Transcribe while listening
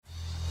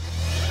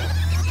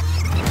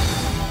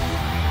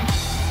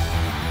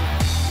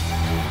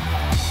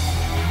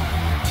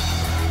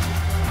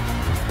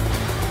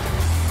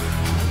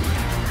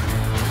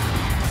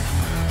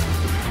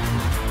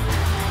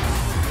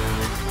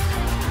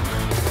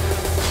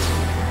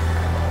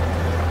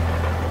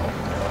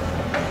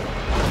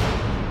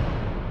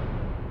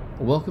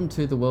Welcome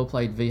to the Well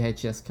Played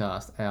VHS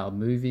Cast, our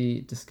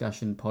movie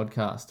discussion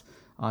podcast.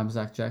 I'm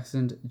Zach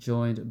Jackson,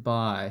 joined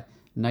by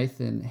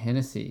Nathan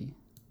Hennessy.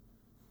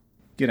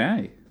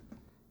 G'day.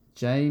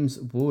 James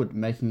Wood,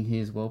 making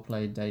his Well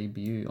Played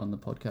debut on the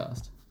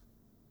podcast.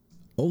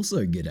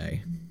 Also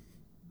g'day.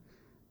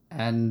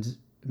 And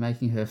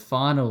making her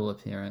final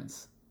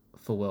appearance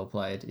for Well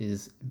Played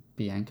is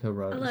Bianca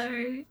Rose.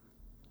 Hello.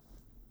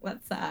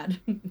 That's sad.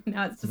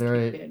 Now it's just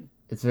very,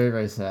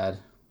 very sad.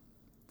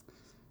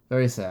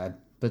 Very sad.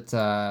 But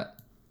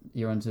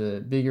you're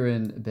onto bigger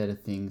and better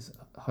things,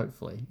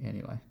 hopefully,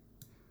 anyway.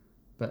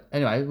 But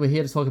anyway, we're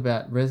here to talk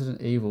about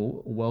Resident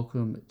Evil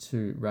Welcome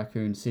to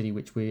Raccoon City,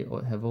 which we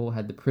have all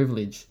had the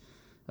privilege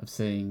of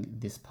seeing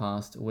this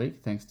past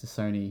week, thanks to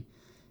Sony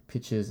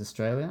Pictures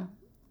Australia.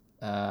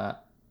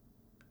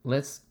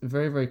 Let's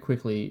very, very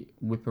quickly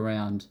whip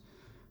around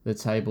the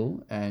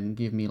table and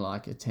give me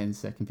like a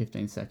 10-second,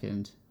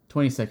 15-second,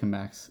 20-second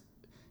max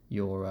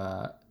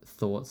your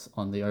thoughts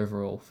on the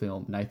overall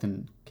film.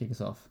 Nathan, kick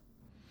us off.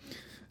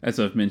 As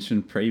I've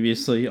mentioned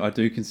previously, I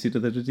do consider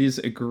that it is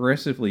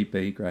aggressively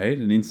B grade,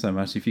 and in so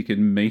much if you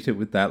can meet it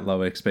with that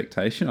low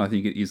expectation, I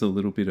think it is a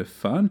little bit of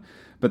fun.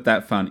 But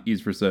that fun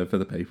is reserved for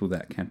the people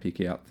that can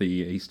pick out the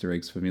Easter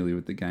eggs familiar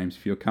with the games.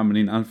 If you're coming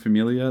in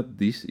unfamiliar,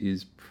 this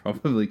is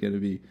probably going to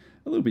be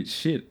a little bit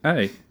shit.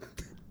 Hey.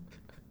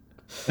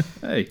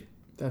 Hey.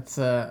 That's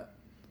a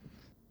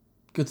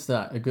good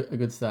start. A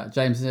good start.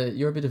 James,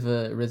 you're a bit of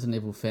a Resident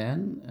Evil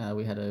fan.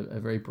 We had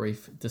a very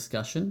brief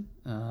discussion.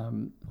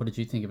 What did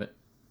you think of it?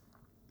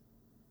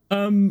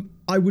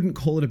 I wouldn't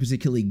call it a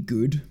particularly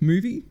good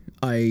movie.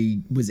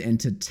 I was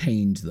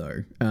entertained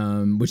though,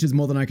 which is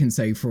more than I can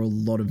say for a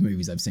lot of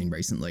movies I've seen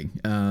recently.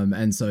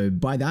 And so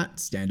by that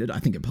standard, I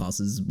think it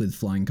passes with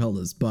flying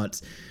colors, but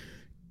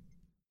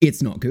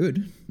it's not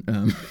good.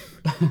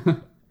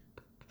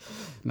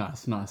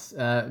 Nice.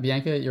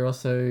 Bianca, you're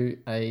also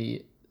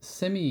a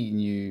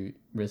semi-new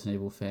Resident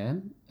Evil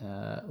fan.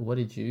 What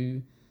did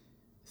you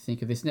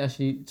think of this? Now,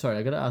 actually, sorry,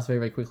 I got to ask very,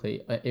 very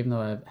quickly, even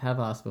though I have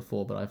asked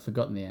before, but I've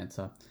forgotten the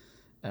answer.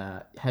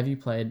 Have you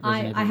played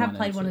Resident Evil 1 I have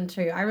played 2? 1 and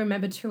 2. I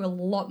remember 2 a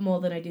lot more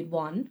than I did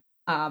 1.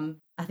 I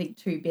think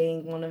 2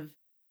 being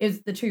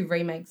the 2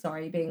 remakes,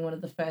 being one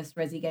of the first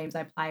Resi games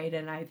I played,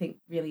 and I think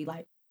really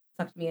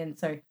sucked me in.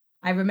 So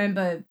I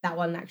remember that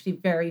one actually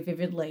very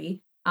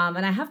vividly.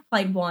 And I have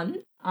played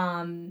 1.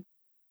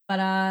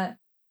 But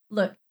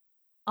look,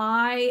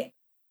 I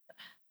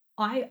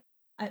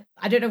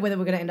don't know whether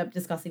we're going to end up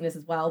discussing this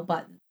as well,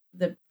 but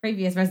the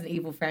previous Resident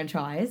Evil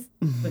franchise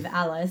with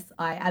Alice,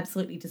 I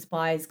absolutely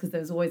despise, because there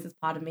was always this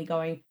part of me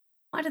going,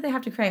 why did they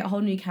have to create a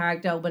whole new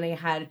character when they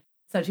had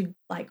such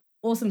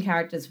awesome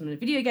characters from the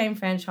video game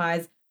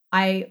franchise?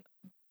 I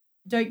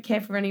don't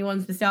care for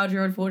anyone's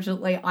nostalgia,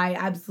 unfortunately. I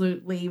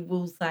absolutely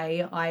will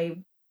say I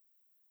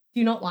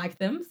do not like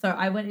them. So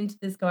I went into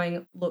this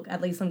going, look,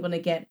 at least I'm going to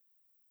get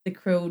the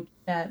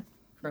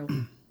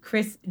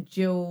Chris,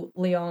 Jill,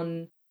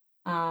 Leon,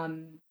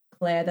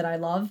 Claire that I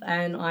love,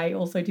 and I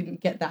also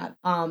didn't get that.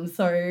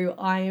 So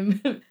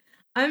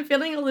I'm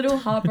feeling a little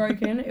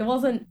heartbroken. It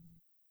wasn't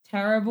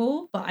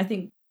terrible, but I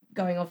think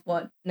going off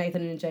what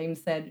Nathan and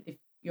James said, if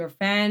you're a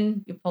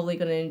fan, you're probably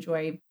going to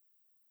enjoy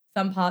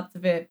some parts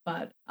of it,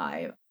 but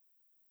I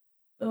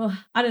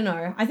don't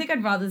know. I think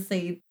I'd rather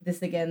see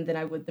this again than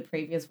I would the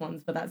previous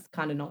ones, but that's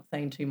kind of not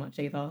saying too much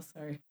either.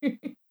 So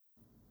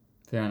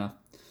Fair enough.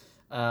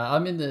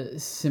 I'm in the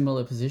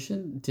similar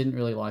position. Didn't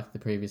really like the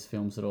previous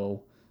films at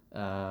all.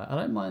 I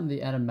don't mind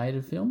the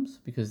animated films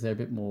because they're a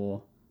bit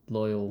more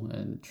loyal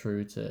and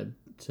true to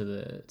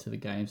the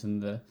games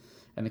and the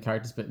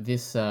characters. But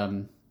this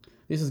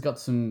has got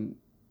some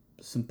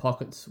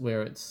pockets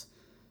where it's,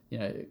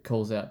 it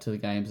calls out to the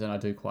games, and I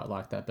do quite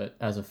like that. But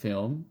as a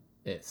film,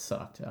 it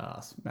sucked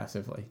ass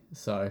massively.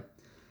 So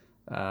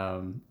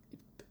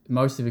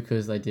mostly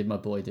because they did my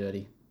boy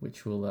dirty,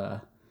 which we'll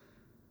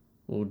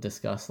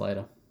discuss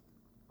later.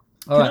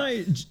 Can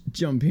I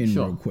jump in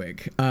real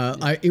quick?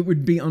 It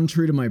would be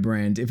untrue to my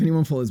brand. If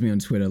anyone follows me on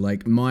Twitter,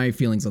 my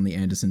feelings on the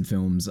Anderson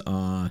films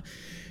are...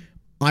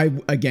 I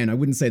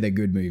wouldn't say they're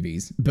good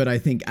movies, but I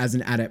think as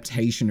an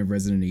adaptation of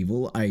Resident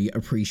Evil, I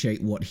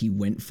appreciate what he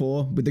went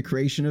for with the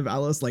creation of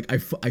Alice. I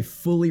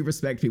fully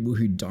respect people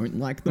who don't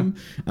like them,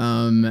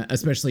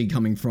 especially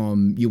coming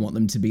from you want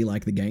them to be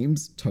like the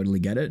games. Totally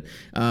get it.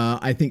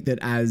 I think that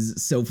as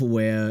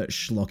self-aware,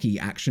 schlocky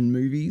action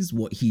movies,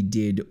 what he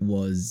did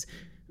was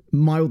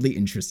mildly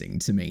interesting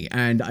to me,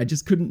 and I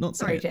just couldn't not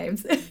say sorry, it.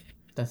 James.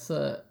 That's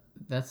fine.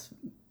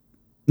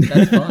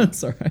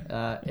 That's all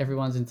right.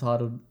 Everyone's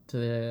entitled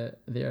to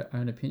their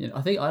own opinion. I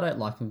think I don't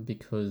like them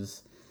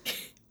because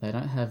they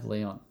don't have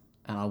Leon,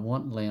 and I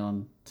want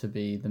Leon to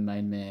be the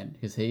main man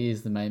because he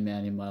is the main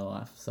man in my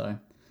life. So,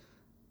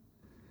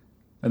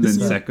 and then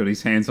Zach got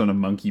his hands on a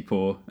monkey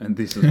paw, and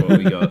this is what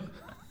we got.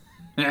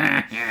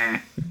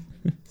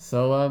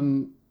 So,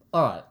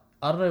 all right.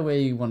 I don't know where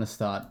you want to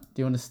start.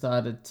 Do you want to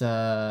start at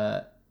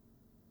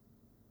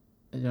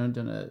don't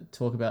want to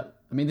talk about.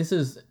 I mean, this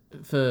is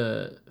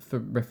for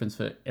reference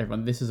for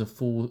everyone. This is a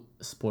full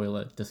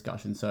spoiler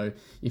discussion. So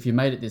if you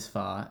made it this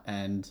far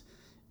and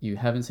you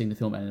haven't seen the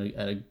film and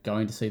are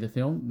going to see the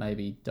film,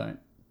 maybe don't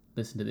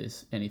listen to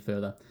this any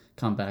further.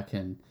 Come back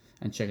and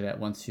check it out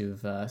once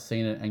you've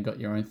seen it and got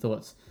your own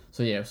thoughts.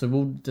 So yeah, so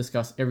we'll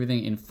discuss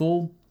everything in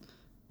full.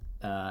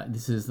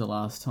 This is the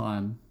last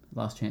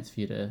chance for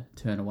you to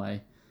turn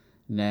away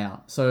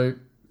now. So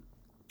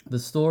the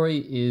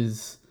story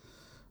is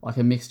like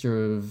a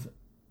mixture of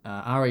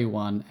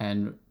RE1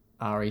 and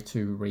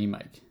RE2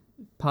 remake,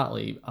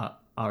 partly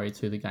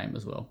RE2 the game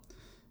as well,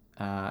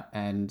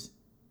 and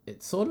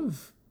it's sort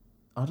of,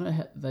 I don't know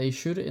how they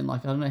shoot it in,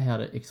 like, I don't know how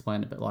to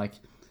explain it, but like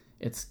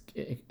it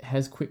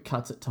has quick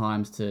cuts at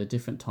times to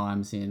different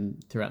times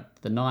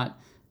throughout the night,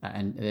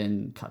 and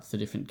then cuts to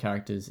different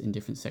characters in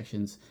different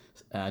sections,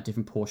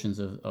 different portions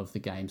of the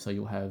game. So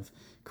you'll have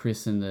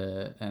Chris and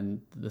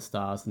the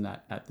stars and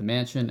that at the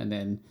mansion, and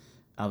then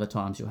other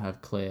times you'll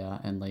have Claire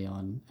and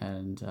Leon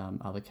and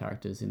other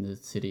characters in the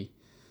city.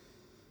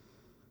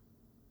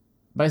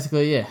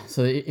 Basically, yeah.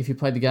 So if you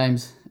played the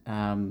games,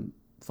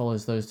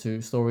 follows those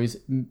two stories,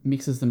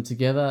 mixes them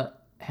together.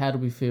 How do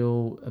we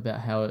feel about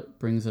how it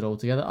brings it all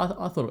together?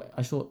 I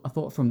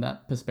thought from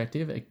that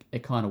perspective,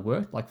 it kind of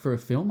worked. Like for a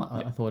film,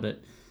 I thought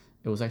it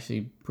was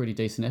actually pretty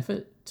decent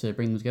effort to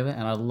bring them together,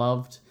 and I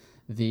loved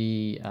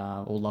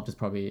or loved is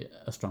probably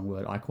a strong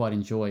word. I quite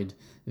enjoyed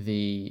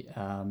the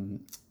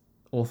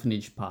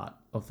orphanage part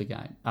of the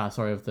game.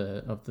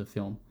 Of the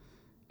film.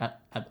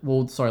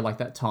 Like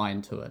that tie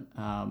into it.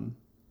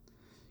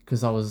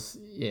 Because I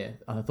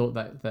thought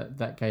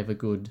that gave a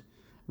good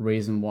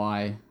reason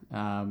why.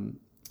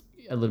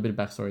 A little bit of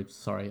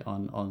backstory,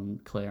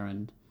 on Claire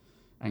and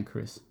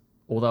Chris.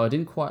 Although I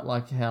didn't quite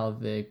like how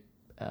their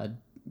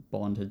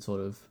bond had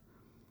sort of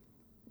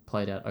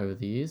played out over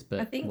the years, but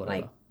I think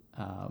whatever.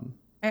 I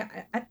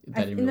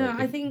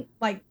think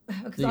like,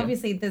 because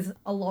obviously there's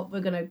a lot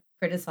we're going to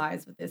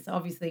criticize with this.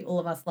 Obviously, all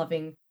of us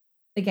loving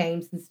the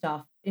games and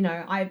stuff.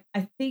 I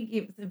think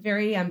it was a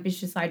very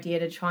ambitious idea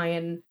to try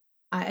and,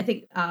 I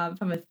think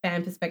from a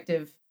fan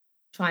perspective,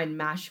 try and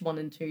mash 1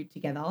 and 2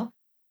 together.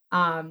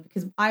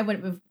 Because I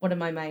went with one of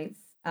my mates,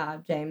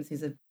 James,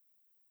 who's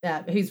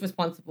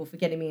responsible for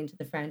getting me into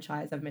the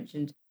franchise. I've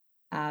mentioned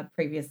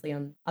previously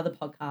on other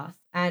podcasts,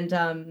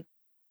 and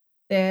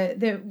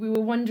we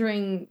were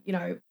wondering,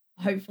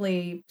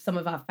 hopefully some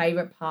of our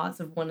favorite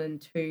parts of 1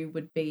 and 2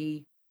 would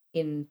be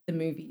in the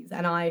movies.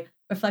 And I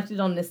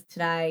reflected on this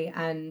today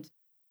and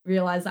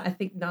realized that I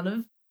think none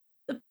of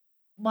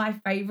my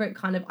favorite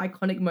kind of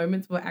iconic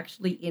moments were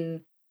actually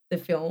in the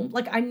film.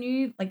 Like I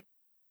knew, like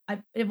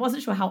I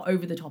wasn't sure how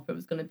over the top it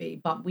was going to be,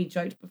 but we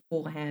joked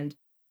beforehand,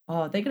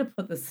 oh, they're going to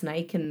put the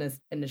snake and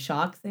the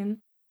sharks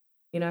in,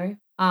 and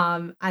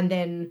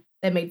then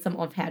they made some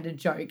offhanded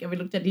joke, and we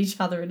looked at each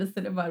other in the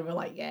cinema and we're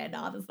like, yeah,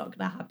 nah, that's not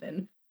going to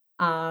happen.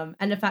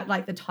 And the fact,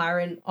 like, the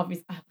tyrant,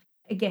 obviously,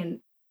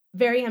 again,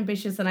 very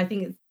ambitious, and I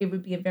think it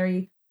would be a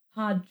very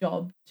hard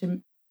job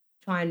to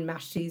try and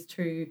mash these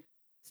two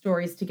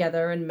stories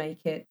together and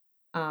make it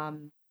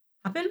happen.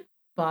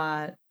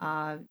 But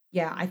I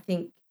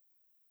think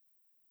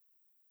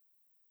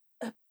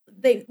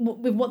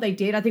with what they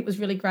did, I think was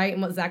really great,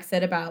 and what Zach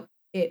said about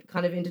it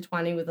kind of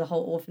intertwining with the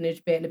whole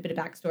orphanage bit and a bit of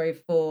backstory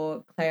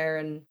for Claire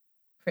and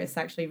Chris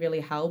actually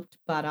really helped.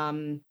 But I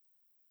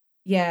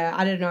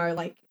don't know,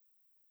 like,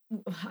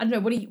 I don't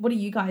know, what do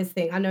you guys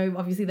think? I know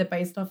obviously they're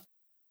based off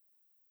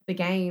the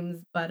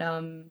games, but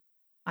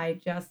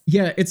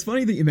it's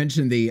funny that you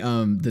mentioned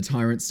the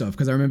tyrant stuff,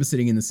 because I remember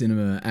sitting in the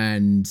cinema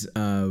and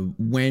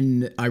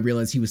when I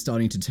realized he was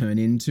starting to turn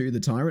into the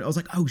tyrant, I was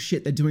like, oh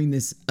shit, they're doing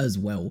this as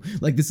well.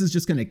 Like, this is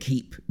just going to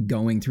keep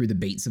going through the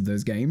beats of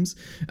those games.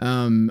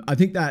 I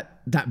think that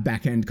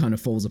back end kind of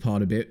falls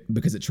apart a bit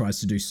because it tries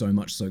to do so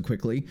much so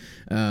quickly.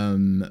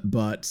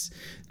 But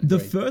the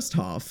first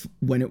half,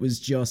 when it was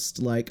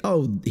just like,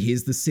 oh,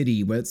 here's the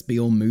city, let's be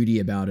all moody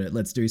about it,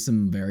 let's do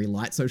some very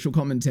light social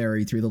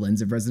commentary through the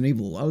lens of Resident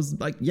Evil, I was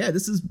like, yeah,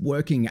 this is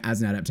working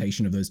as an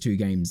adaptation of those two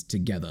games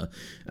together.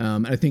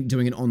 And I think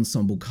doing an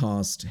ensemble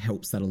cast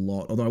helps that a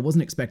lot, although I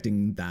wasn't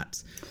expecting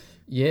that.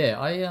 Yeah,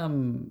 I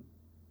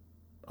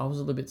was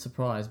a little bit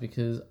surprised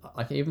because,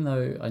 like, even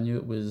though I knew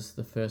it was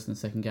the first and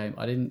second game,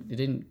 it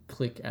didn't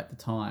click at the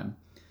time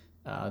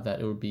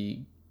that it would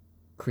be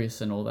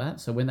Chris and all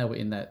that. So when they were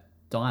in that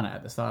diner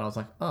at the start, I was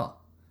like, oh,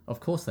 of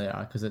course they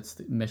are, because it's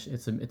a mesh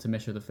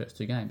of the first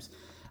two games.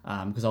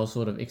 Because I was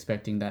sort of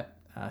expecting that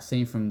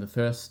scene from the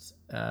first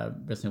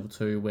Resident Evil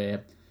 2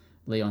 where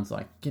Leon's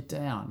like, get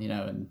down,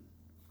 and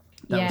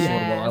that was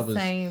sort of what I was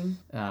same.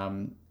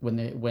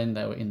 when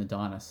they were in the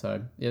diner.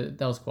 So yeah,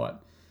 that was quite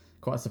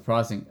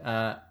surprising.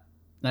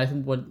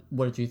 Nathan,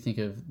 what did you think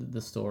of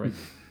the story?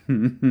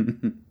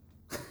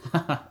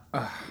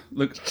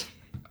 Look,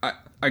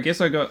 I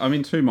guess I'm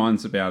in two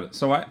minds about it.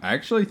 So I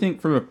actually think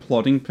from a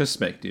plotting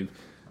perspective,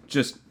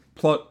 just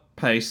plot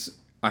pace,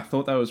 I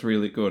thought that was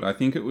really good. I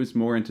think it was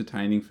more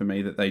entertaining for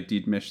me that they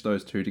did mesh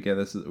those two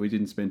together so that we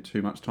didn't spend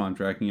too much time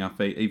dragging our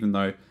feet, even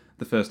though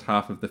the first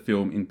half of the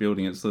film in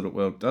building its little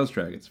world does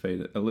drag its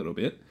feet a little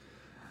bit.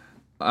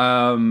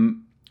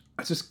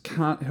 I just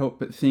can't help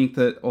but think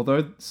that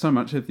although so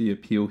much of the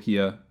appeal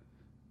here,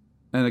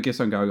 and I guess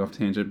I'm going off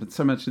tangent, but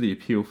so much of the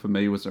appeal for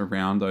me was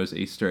around those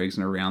Easter eggs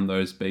and around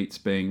those beats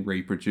being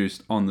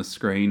reproduced on the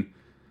screen.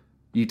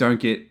 You don't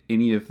get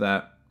any of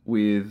that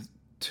with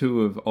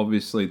two of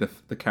obviously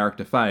the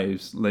character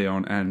faves,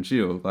 Leon and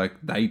Jill. Like,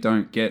 they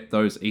don't get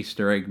those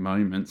Easter egg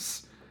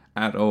moments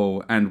at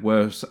all, and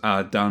worse,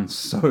 are done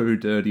so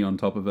dirty on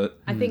top of it.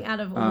 I think out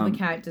of all the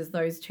characters,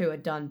 those two are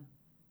done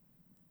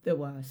the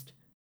worst.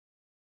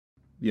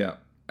 Yeah.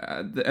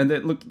 And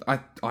look,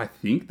 I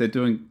think they're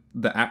doing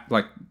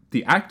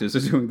the actors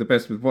are doing the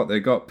best with what they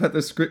got, but the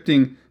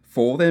scripting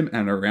for them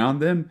and around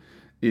them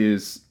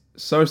is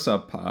so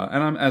subpar.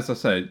 And as I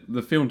say,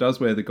 the film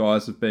does wear the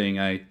guise of being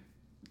a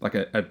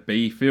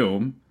B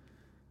film,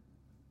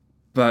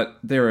 but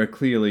there are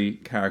clearly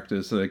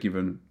characters that are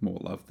given more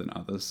love than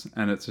others,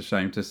 and it's a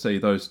shame to see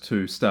those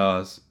two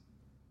stars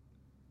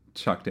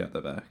chucked out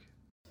the back.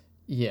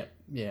 Yeah.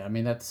 I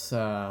mean, that's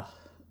I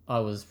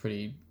was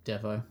pretty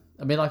devo.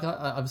 I mean, like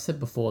I've said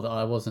before that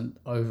I wasn't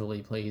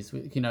overly pleased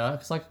with,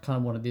 because I kind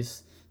of wanted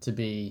this to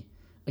be,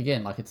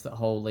 again, like it's the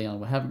whole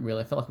Leon.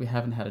 I felt like we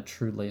haven't had a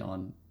true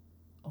Leon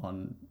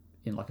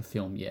in like a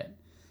film yet,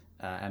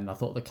 and I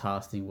thought the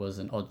casting was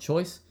an odd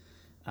choice.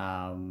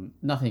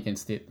 Nothing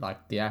against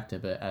the actor,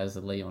 but as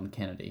a Leon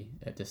Kennedy,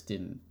 it just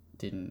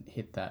didn't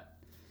hit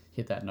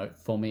that note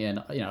for me. And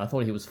I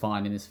thought he was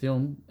fine in this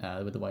film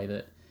with the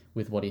way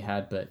with what he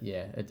had, but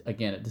yeah, they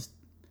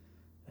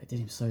did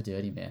him so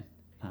dirty, man.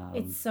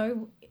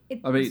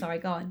 Sorry,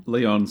 go on.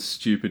 Leon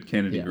Stupid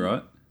Kennedy,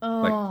 right?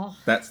 Oh. Like,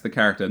 that's the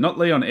character. Not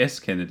Leon S.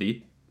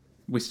 Kennedy.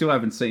 We still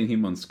haven't seen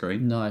him on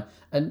screen. No.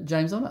 And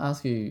James, I want to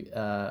ask you,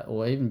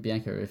 or even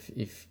Bianca,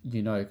 if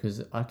you know,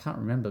 because I can't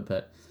remember,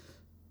 but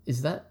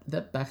is that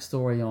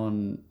backstory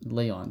on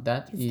Leon,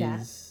 that His is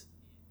dad.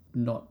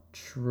 not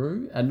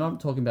true? And I'm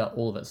talking about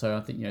all of it. So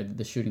I think,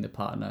 the shooting the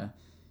partner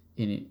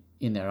in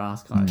their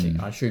ass kind of thing.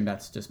 I assume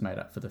that's just made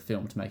up for the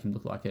film to make him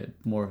look like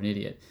more of an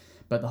idiot.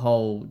 But the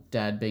whole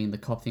dad being the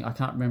cop thing, I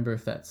can't remember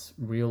if that's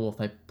real or if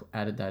they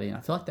added that in. I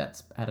feel like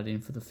that's added in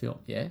for the film,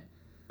 yeah?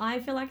 I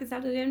feel like it's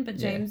added in, but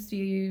James,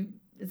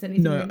 is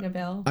anything ringing a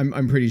bell?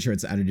 I'm pretty sure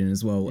it's added in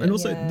as well. Yeah. And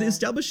also, the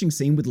establishing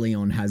scene with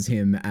Leon has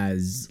him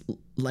as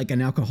like an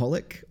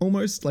alcoholic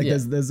almost. Like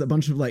there's a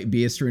bunch of like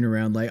beer strewn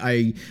around. Like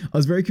I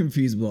was very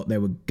confused with what they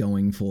were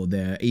going for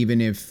there,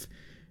 even if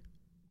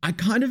I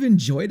kind of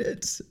enjoyed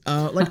it.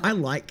 I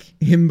like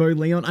himbo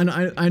Leon. And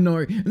I know,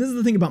 and this is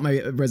the thing about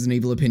my Resident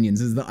Evil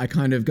opinions, is that I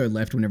kind of go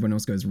left when everyone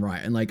else goes right.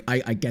 And like,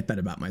 I get that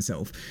about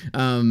myself.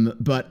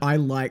 But I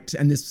liked,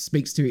 and this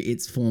speaks to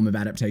its form of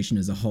adaptation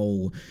as a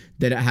whole,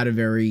 that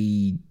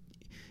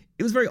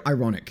it was very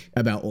ironic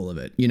about all of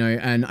it,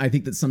 and I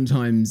think that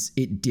sometimes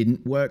it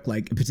didn't work,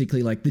 like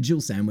particularly like the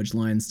Jill sandwich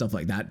line, stuff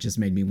like that just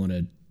made me want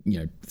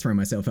to, throw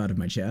myself out of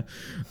my chair.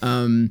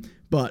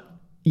 But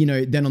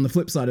then on the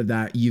flip side of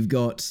that, you've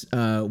got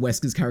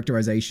Wesker's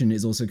characterization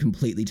is also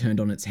completely turned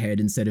on its head.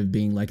 Instead of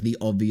being like the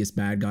obvious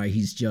bad guy,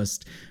 he's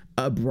just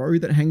a bro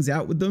that hangs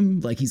out with them.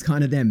 Like, he's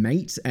kind of their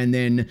mate, and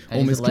then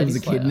almost kills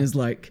a kid and is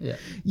like,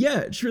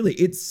 yeah, truly.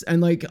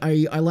 And like,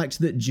 I liked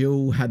that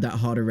Jill had that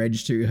harder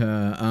edge to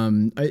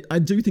her. I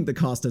do think the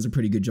cast does a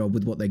pretty good job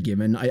with what they're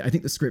given. I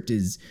think the script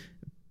is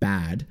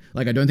bad.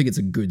 Like, I don't think it's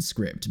a good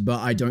script, but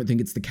I don't think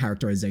it's the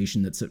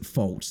characterization that's at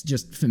fault,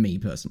 just for me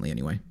personally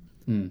anyway.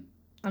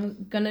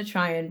 I'm going to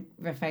try and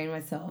refrain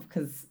myself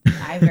because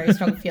I have very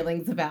strong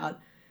feelings about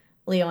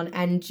Leon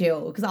and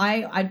Jill. Because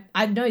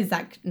I know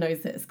Zach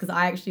knows this because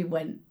I actually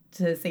went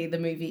to see the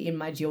movie in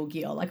my Jill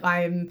gear. Like,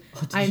 I'm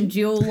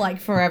Jill like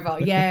forever.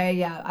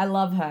 Yeah. I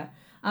love her.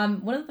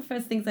 One of the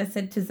first things I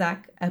said to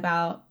Zach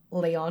about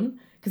Leon,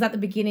 because at the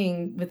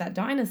beginning with that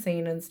diner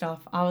scene and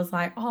stuff, I was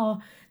like, oh,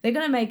 they're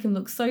going to make him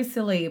look so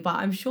silly, but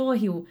I'm sure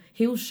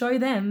he'll show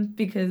them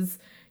because,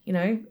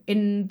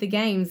 in the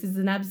games, is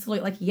an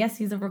absolute, like, yes,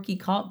 he's a rookie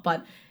cop,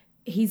 but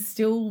he's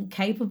still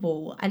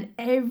capable. And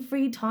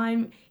every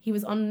time he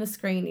was on the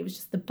screen, it was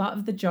just the butt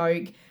of the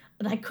joke.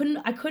 And I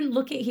couldn't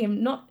look at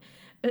him, not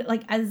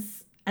like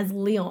as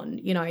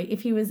Leon,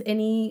 if he was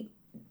any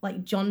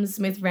like John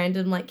Smith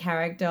random like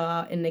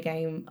character in the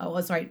game,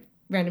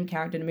 random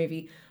character in a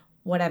movie,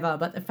 whatever.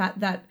 But the fact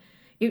that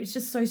it was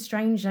just so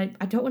strange. I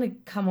don't want to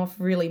come off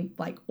really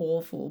like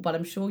awful, but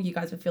I'm sure you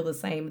guys would feel the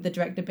same. The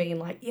director being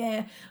like,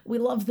 yeah, we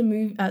love the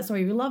movie.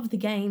 We love the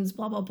games,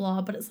 blah, blah,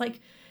 blah. But it's like,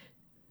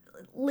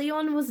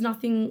 Leon was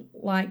nothing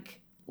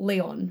like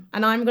Leon.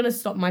 And I'm going to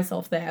stop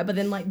myself there. But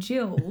then like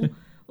Jill,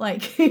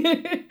 like,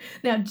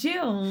 now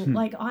Jill,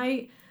 like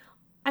I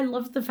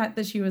loved the fact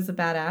that she was a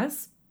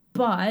badass,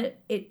 but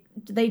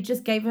they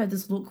just gave her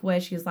this look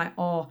where she's like,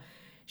 oh,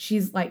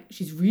 she's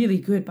really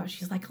good, but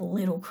she's like a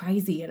little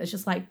crazy. And it's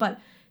just like, but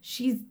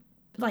she's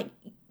like,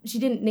 she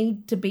didn't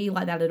need to be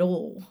like that at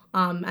all.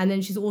 And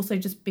then she's also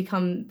just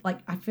become like,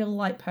 I feel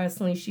like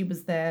personally she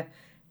was there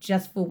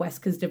just for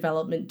Wesker's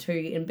development too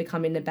in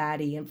becoming a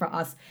baddie and for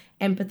us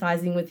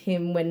empathizing with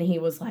him when he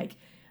was like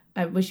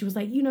where she was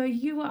like,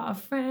 you are a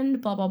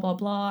friend, blah, blah, blah,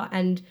 blah.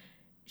 And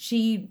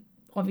she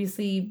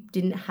obviously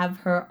didn't have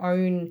her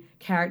own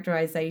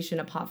characterization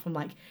apart from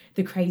like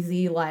the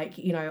crazy, like,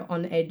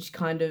 on edge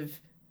kind of,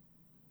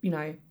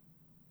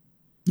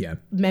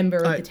 member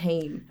of the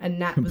team.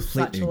 And that was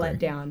such a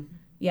letdown.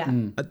 Yeah.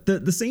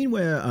 The scene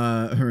where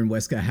her and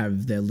Wesker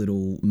have their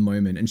little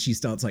moment and she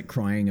starts like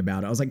crying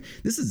about it, I was like,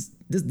 this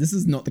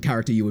is not the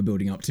character you were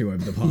building up to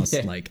over the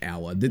past like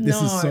hour.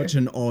 This is such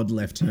an odd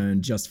left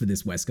turn just for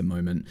this Wesker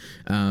moment.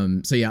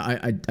 So yeah,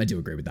 I do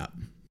agree with that.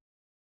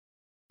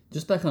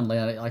 Just back on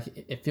Leon, like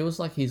it feels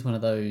like he's one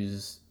of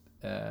those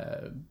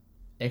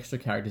extra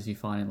characters you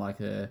find in like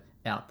a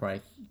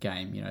Outbreak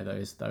game,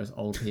 those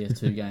old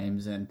PS2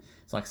 games, and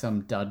it's like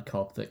some dud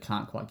cop that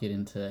can't quite get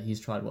into. He's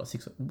tried what's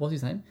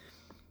his name?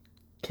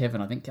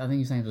 Kevin, I think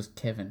his name was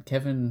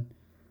Kevin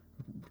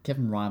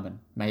Ryman,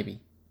 maybe.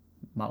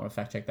 Might want to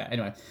fact check that.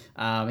 Anyway,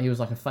 he was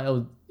like a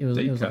failed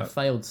like a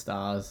failed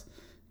stars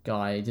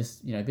guy,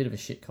 just a bit of a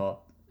shit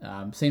cop.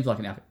 Seems like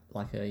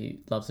he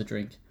loves to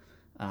drink.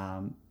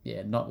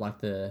 Not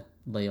like the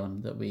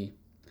Leon that we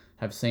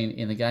have seen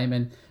in the game.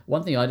 And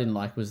one thing I didn't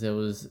like was there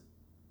was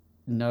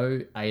no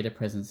Ada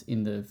presence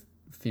in the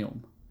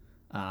film,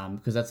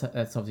 because that's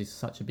obviously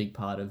such a big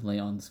part of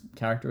Leon's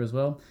character as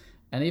well.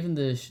 And even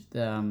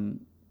the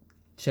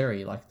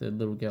Cherry, like the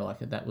little girl, like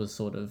that was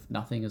sort of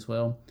nothing as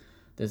well.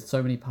 There's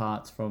so many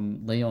parts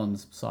from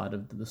Leon's side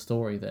of the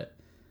story that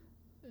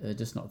are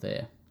just not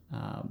there.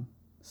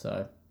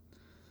 So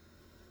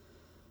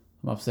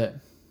I'm upset.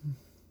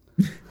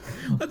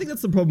 I think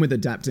that's the problem with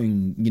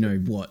adapting,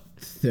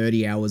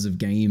 30 hours of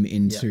game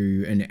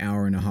into an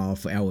hour and a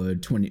half, hour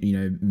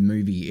 20,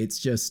 movie. It's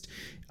just,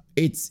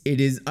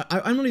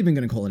 I'm not even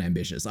going to call it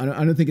ambitious. I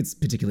don't think it's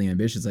particularly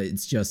ambitious.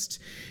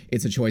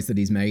 It's a choice that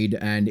he's made.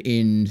 And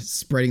in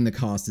spreading the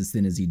cast as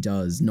thin as he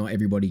does, not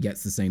everybody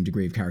gets the same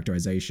degree of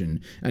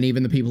characterization. And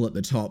even the people at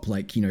the top,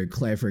 like,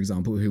 Claire, for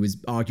example, who is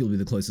arguably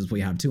the closest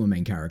we have to a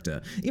main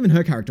character, even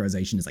her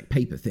characterization is like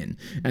paper thin.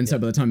 And so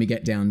by the time you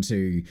get down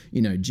to,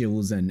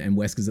 Jill's and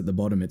Wesker's at the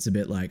bottom, it's a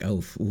bit like,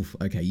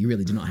 okay, you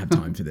really do not have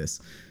time for this.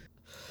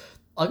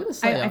 I'm going to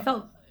say... I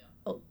felt...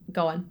 Oh,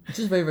 go on.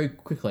 Just very, very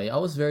quickly, I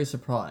was very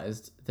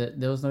surprised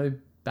that there was no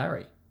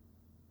Barry.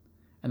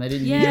 And they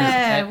didn't use...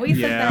 Yeah, we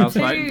said that too. I was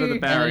waiting for the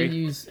Barry. And they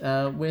use,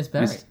 where's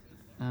Barry?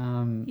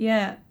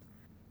 Yeah.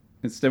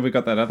 Instead, we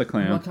got that other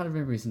clown. I can't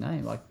remember his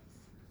name. Like,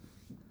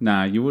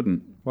 nah, you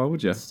wouldn't. Why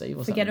would you? Steve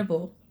or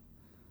Forgettable.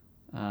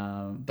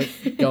 But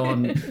go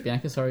on,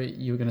 Bianca, sorry,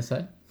 you were going to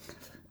say?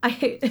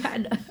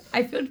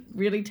 I feel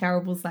really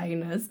terrible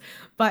saying this,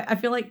 but I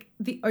feel like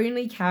the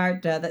only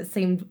character that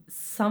seemed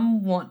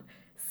somewhat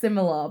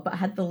similar but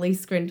had the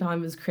least screen time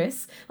was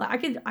Chris.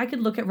 Like I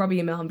could look at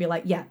Robbie Amell and be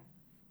like, yeah,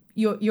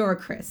 you're a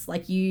Chris.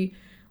 Like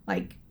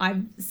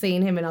I've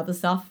seen him in other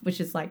stuff,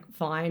 which is like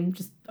fine,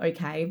 just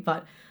okay.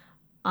 But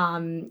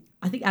I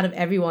think out of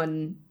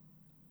everyone,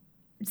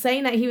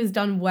 saying that he was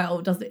done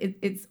well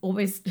it's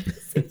almost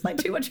seems like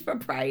too much of a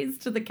praise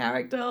to the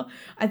character.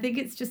 I think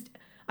it's just,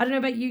 I don't know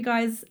about you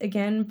guys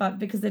again, but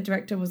because the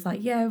director was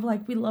like, yeah,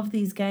 like we love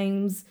these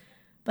games,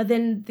 but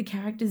then the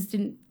characters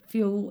didn't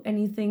feel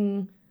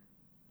anything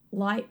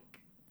like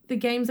the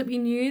games that we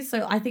knew.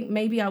 So I think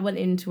maybe I went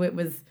into it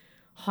with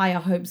higher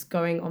hopes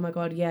going, oh my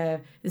God, yeah,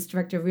 this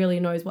director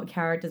really knows what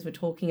characters we're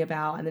talking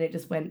about. And then it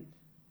just went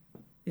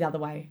the other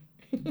way.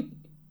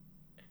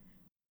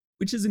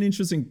 Which is an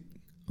interesting...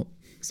 Oh,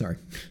 sorry.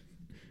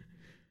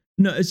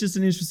 No, it's just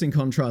an interesting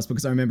contrast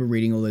because I remember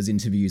reading all those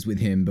interviews with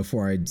him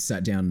before I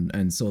sat down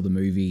and saw the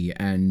movie,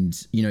 and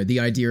the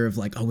idea of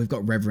like, oh, we've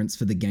got reverence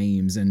for the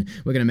games and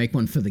we're going to make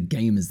one for the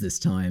gamers this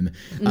time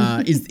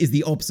is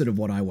the opposite of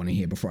what I want to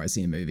hear before I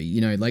see a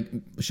movie. Like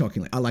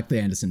shockingly, I like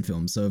the Anderson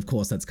films, so of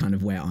course that's kind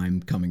of where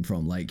I'm coming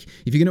from. Like,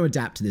 if you're going to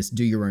adapt this,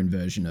 do your own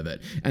version of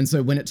it. And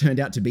so when it turned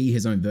out to be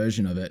his own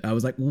version of it, I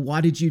was like, well,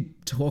 why did you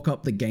talk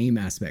up the game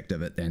aspect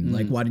of it then?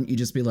 Like, why didn't you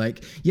just be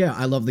like, yeah,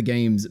 I love the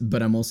games,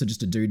 but I'm also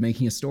just a dude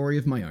making a story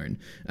of my own,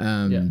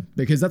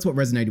 because that's what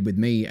resonated with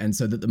me, and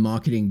so that the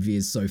marketing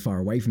veers so far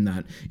away from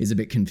that is a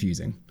bit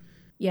confusing.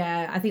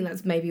 Yeah, I think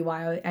that's maybe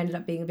why I ended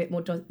up being a bit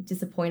more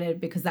disappointed,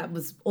 because that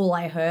was all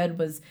I heard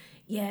was,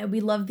 yeah,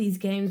 we love these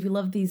games.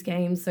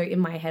 So in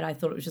my head, I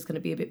thought it was just going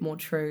to be a bit more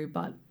true,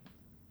 but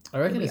I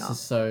reckon it's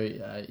just so,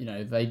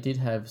 they did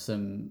have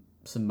some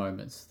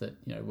moments that,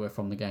 were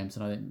from the games,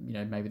 and I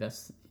think, maybe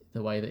that's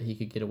the way that he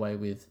could get away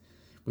with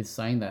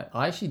saying that.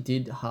 I actually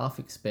did half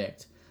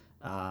expect,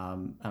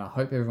 and I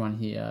hope everyone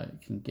here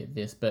can get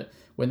this, but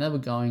when they were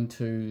going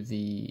to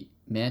the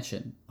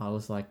mansion, I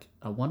was like,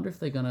 I wonder if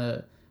they're going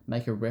to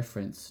make a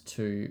reference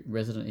to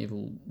Resident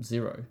Evil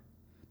 0,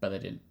 but they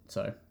didn't.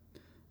 So,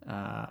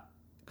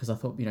 because I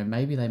thought,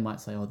 maybe they might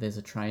say, oh, there's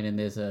a train and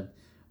there's a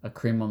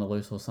crim on the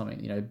loose or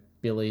something,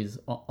 Billy's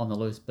on the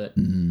loose, but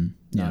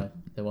no,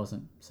 there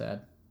wasn't.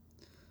 Sad.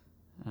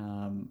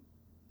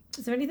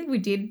 Is there anything we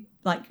did,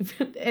 like,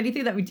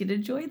 anything that we did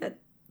enjoy that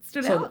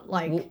stood out?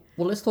 Like,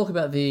 well, let's talk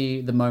about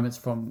the moments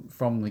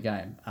from the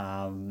game.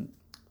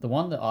 The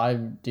one that I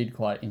did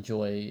quite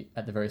enjoy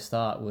at the very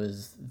start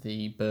was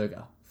the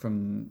burger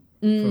from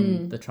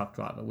the truck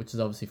driver, which is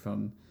obviously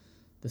from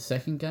the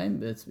second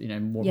game. It's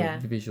more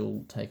of a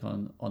visual take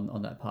on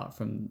that part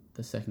from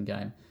the second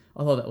game.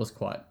 I thought that was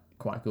quite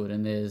good.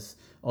 And there's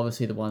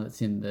obviously the one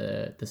that's in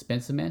the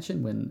Spencer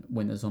mansion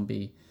when the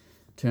zombie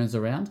turns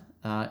around.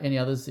 Any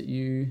others that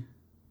you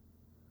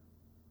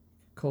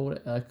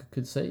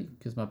could see?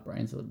 Because my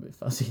brain's a little bit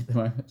fuzzy at the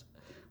moment.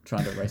 I'm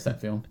trying to erase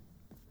that film.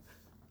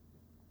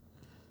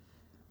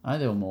 I know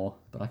there were more,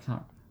 but I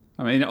can't.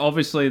 I mean,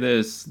 obviously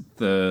there's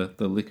the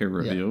liquor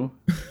reveal.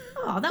 Yeah.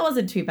 Oh, that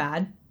wasn't too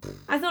bad.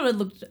 I thought it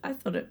looked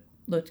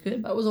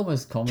good. That was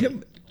almost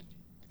comedy.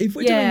 If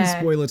we're doing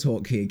spoiler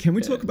talk here, can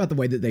we talk about the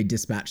way that they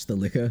dispatched the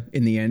liquor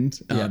in the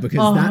end?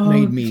 Because that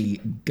made me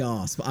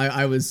gasp.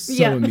 I was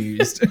so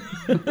amused.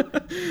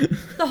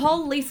 The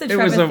whole Lisa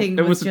Trevor thing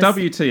was just,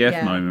 a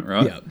WTF moment,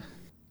 right? Yeah.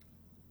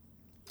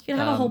 You can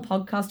have a whole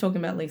podcast talking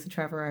about Lisa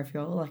Trevor, I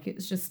feel like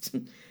it's just...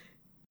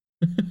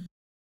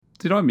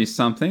 Did I miss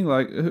something?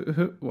 Like,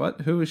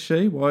 who is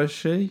she? Why is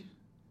she?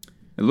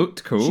 It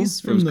looked cool.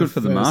 It was good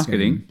for the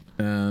marketing.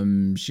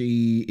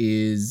 She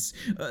is,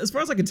 as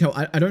far as I can tell,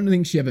 I don't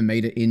think she ever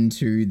made it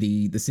into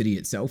the city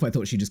itself. I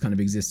thought she just kind of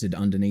existed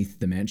underneath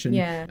the mansion.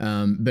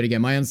 Yeah. But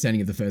again, my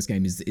understanding of the first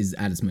game is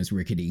at its most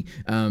rickety.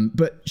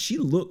 But she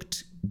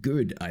looked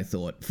good, I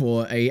thought,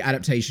 for a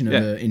adaptation of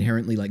an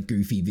inherently like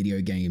goofy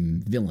video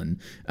game villain.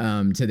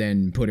 To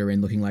then put her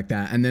in looking like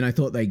that, and then I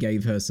thought they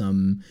gave her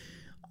some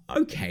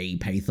okay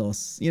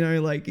pathos.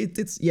 Like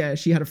it's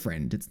she had a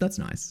friend. That's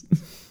nice.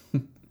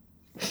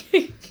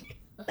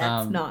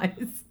 That's nice.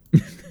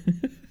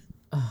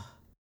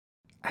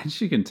 And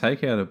she can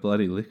take out a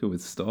bloody liquor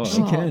with style.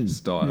 She can.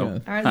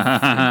 Style.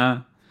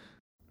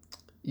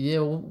 Yeah.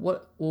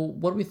 What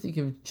do we think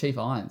of Chief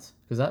Irons?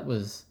 Because that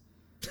was,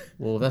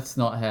 that's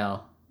not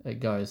how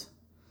it goes.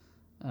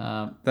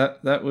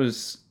 That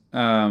was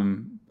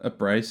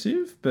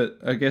abrasive, but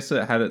I guess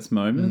it had its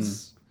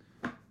moments.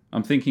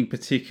 I'm thinking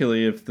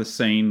particularly of the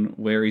scene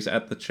where he's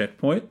at the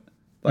checkpoint.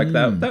 Like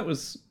that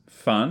was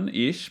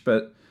fun-ish,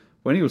 but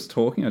when he was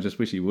talking, I just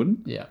wish he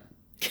wouldn't. Yeah.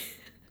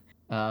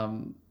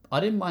 I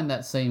didn't mind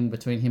that scene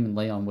between him and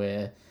Leon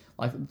where,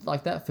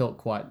 like that felt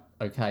quite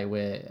okay.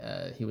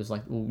 Where he was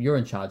like, "Well, you're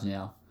in charge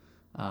now."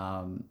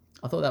 I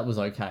thought that was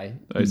okay.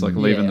 So he's like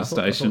leaving the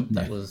station. I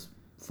thought that was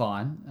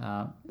fine.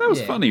 That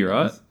was funny,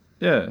 right?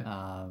 But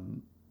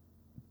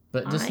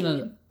just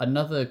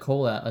another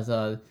call out as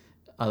were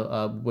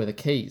the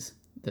keys.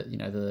 That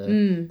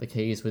the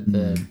keys with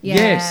the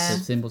the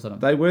symbols on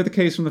them. They were the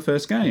keys from the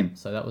first game.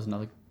 So that was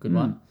another good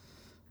one.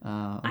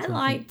 I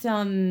liked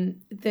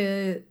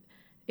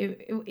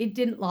it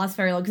didn't last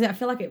very long because I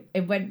feel like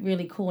it went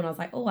really cool and I was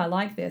like, oh, I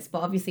like this,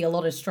 but obviously a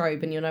lot of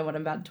strobe and you'll know what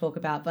I'm about to talk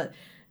about. But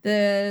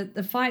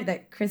the fight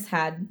that Chris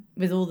had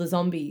with all the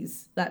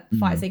zombies, that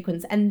fight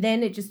sequence, and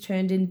then it just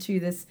turned into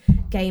this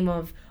game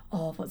of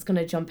what's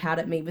gonna jump out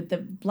at me with the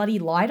bloody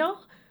lighter.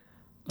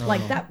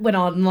 Like that went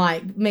on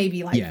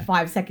maybe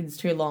 5 seconds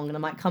too long, and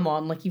I'm like, come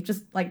on, like you've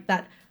just like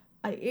that.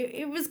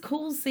 It was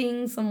cool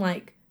seeing some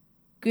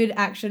good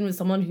action with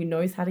someone who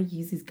knows how to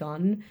use his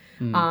gun.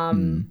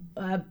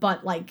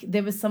 But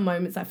there were some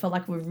moments I felt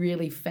like were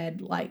really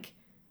fed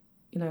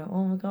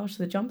oh my gosh,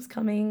 the jump's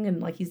coming,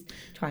 and he's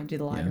trying to do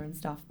the lighter and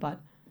stuff. But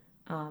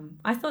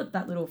I thought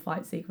that little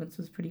fight sequence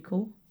was pretty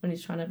cool when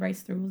he's trying to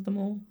race through with them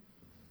all.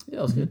 Yeah,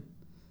 that was good.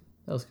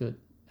 That was good.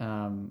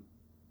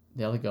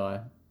 The other guy,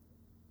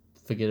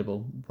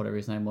 forgettable, whatever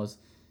his name was,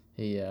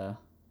 he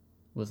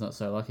was not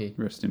so lucky.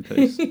 Rest in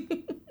peace.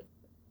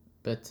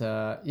 But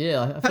I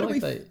feel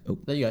like they.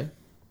 There you go.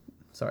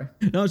 Sorry.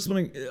 No, I was just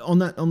wondering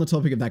on the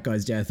topic of that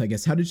guy's death. I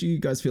guess how did you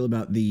guys feel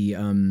about the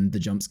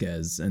jump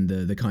scares and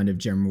the kind of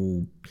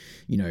general,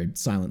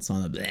 silent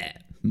bleh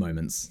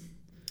moments?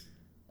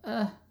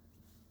 They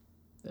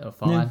were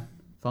fine. Yeah.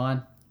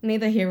 Fine.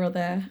 Neither here or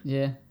there.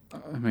 Yeah.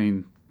 I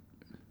mean,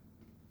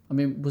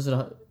 was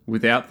it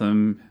without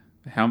them?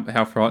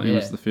 How frightening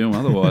was the film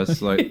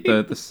otherwise? Like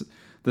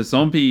the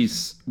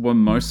zombies were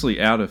mostly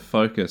out of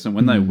focus, and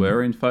when they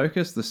were in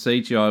focus, the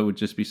CGI would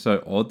just be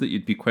so odd that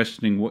you'd be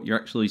questioning what you're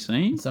actually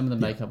seeing. Some of the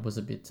makeup was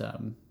a bit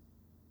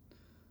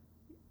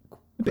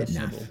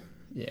questionable.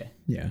 Yeah.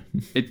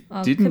 It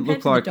didn't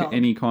look like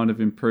any kind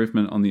of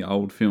improvement on the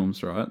old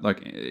films, right?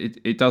 Like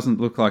it doesn't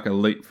look like a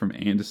leap from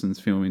Anderson's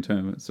film in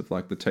terms of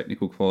the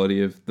technical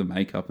quality of the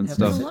makeup and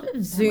stuff. There's a lot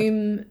of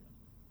zoom,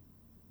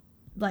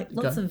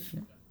 lots of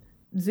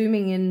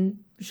zooming in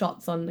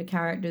shots on the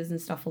characters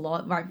and stuff a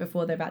lot right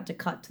before they're about to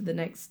cut to the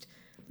next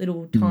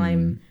little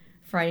time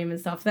frame and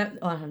stuff. That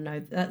I don't know.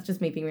 That's just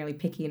me being really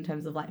picky in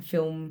terms of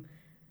film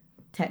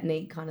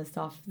technique kind of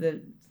stuff.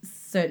 The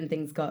certain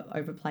things got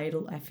overplayed,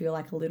 I feel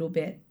like, a little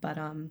bit. But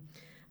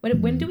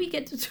when do we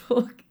get to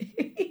talk?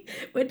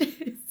 when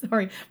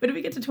do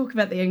we get to talk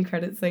about the end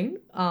credit scene?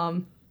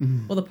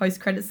 Or the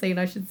post credit scene,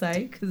 I should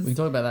say. Cause... We can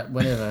talk about that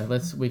whenever.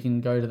 We can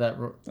go to that.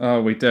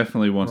 Oh, we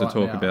definitely want to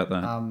talk about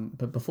that.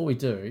 But before we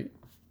do,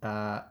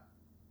 I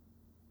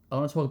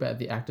want to talk about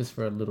the actors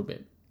for a little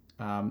bit.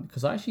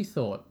 Because I actually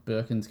thought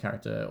Birkin's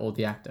character, or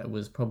the actor,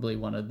 was probably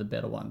one of the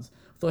better ones.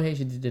 I thought he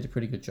actually did a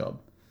pretty good job.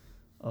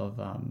 of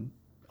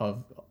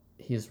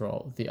his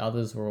role. The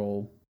others were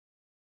all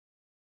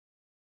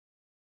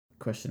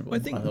questionable. I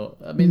thought.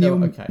 I mean, Neil,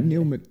 they were okay.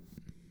 Neil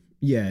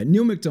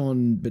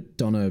McDonough,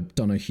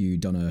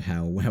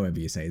 however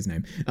you say his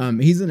name.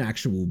 He's an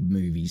actual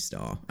movie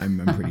star.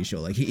 I'm pretty sure.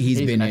 Like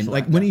he's been in,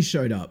 like, when he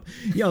showed up.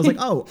 Yeah, I was like,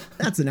 oh,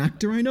 that's an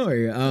actor I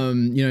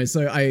know.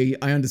 So I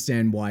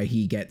understand why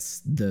he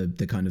gets the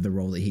kind of the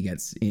role that he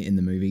gets in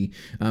the movie.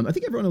 I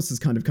think everyone else has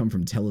kind of come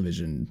from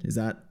television.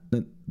 That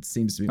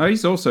seems to be. Oh,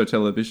 he's also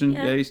television.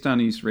 Yeah, he's done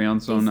his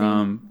rounds DC.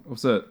 on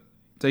what's it?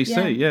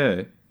 DC.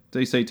 Yeah.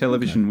 DC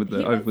television with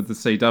the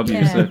CW.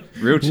 Yeah. So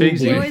real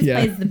cheesy. He always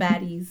plays the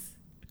baddies.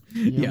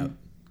 Yeah.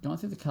 Going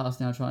through the cast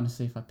now, trying to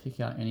see if I pick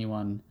out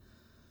anyone.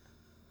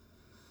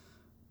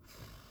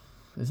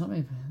 There's not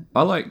many.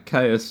 I like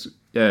KS.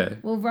 Yeah.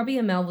 Well, Robbie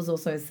Amell was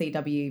also a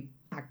CW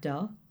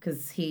actor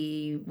because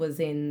he was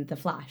in The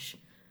Flash.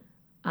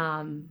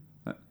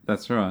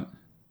 That's right.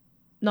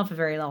 Not for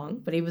very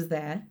long, but he was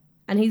there.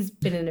 And he's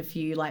been in a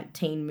few like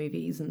teen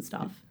movies and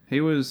stuff.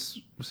 Was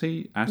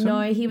he Atom?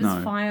 No, he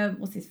was Fire.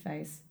 What's his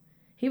face?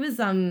 He was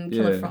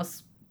Killer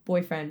Frost's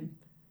boyfriend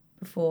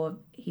before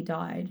he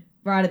died.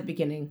 Right at the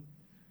beginning.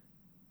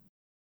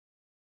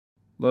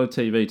 A lot of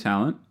TV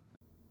talent.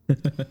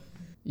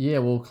 Yeah,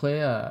 well,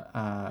 Claire,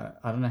 I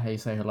don't know how you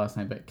say her last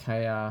name, but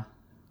Kaya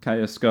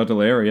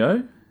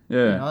Scodelario.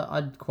 Yeah.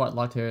 I quite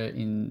liked her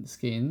in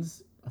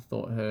Skins. I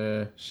thought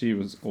she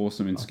was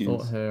awesome in Skins. I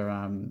thought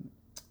her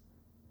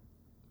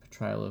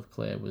portrayal of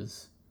Claire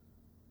was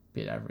a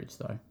bit average,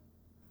 though.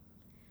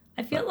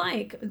 I feel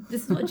like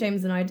this is what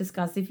James and I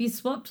discussed. If you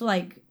swapped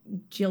like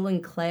Jill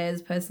and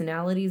Claire's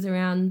personalities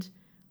around,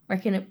 I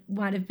reckon it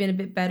might have been a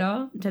bit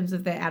better in terms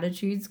of their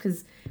attitudes,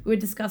 because we were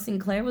discussing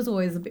Claire was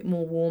always a bit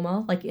more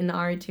warmer, like in the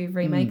RE2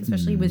 remake,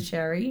 especially with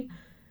Sherry.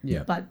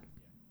 Yeah. But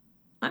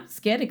I'm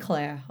scared of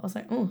Claire. I was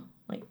like, oh,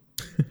 like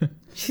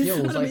she's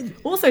like,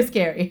 also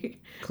scary.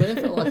 Claire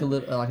felt like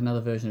like another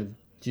version of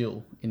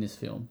Jill in this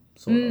film,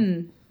 sort of.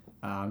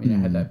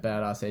 Had that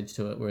badass edge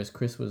to it, whereas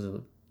Chris was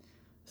a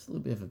little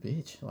bit of a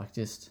bitch, like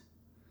just.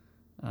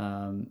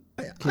 I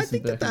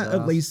think that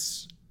at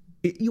least.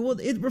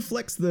 It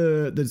reflects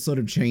the sort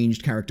of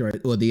changed character,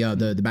 or the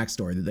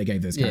backstory that they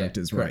gave those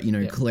characters, right?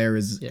 Correct. Claire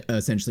is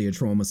essentially a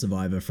trauma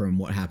survivor from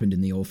what happened in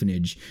the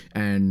orphanage,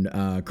 and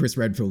Chris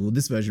Redfield,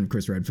 this version of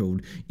Chris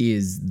Redfield,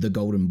 is the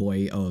golden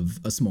boy of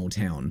a small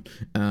town.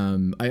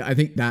 I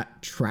think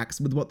that tracks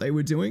with what they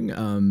were doing.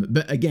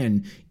 But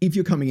again, if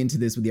you're coming into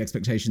this with the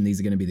expectation these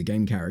are going to be the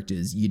game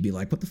characters, you'd be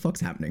like, what the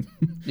fuck's happening?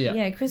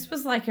 Yeah, Chris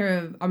was like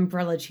a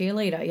umbrella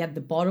cheerleader. He had the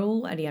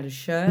bottle, and he had a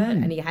shirt,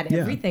 and he had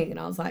everything, and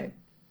I was like,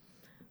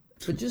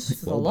 but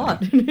just a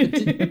lot.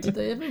 Did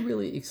they ever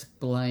really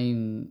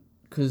explain?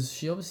 Because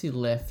she obviously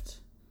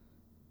left,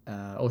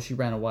 or she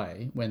ran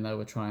away when they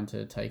were trying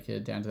to take her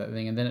down to that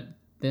thing, and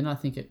then I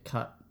think it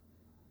cut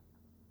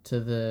to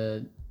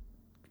the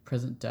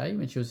present day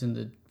when she was in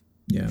the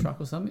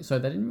truck or something. So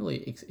they didn't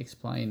really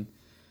explain,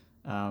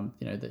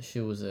 that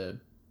she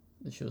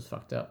was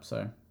fucked up.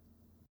 So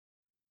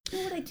you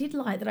know what I did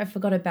like that I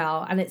forgot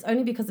about, and it's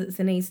only because it's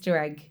an Easter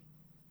egg,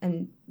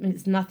 and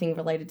it's nothing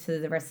related to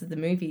the rest of the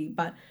movie,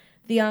 but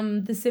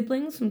the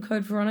siblings from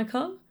Code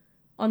Veronica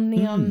on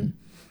the on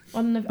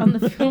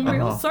the film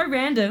reel. So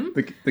random.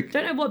 Don't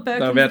know what Birkin's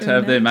they're about to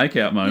have their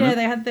makeout moment. Yeah,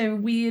 they had their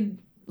weird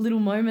little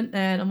moment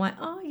there, and I'm like,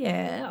 oh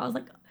yeah. I was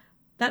like,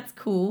 that's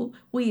cool,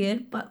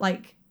 weird, but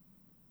like,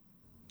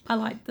 I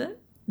liked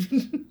it.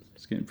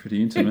 It's getting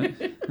pretty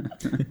intimate.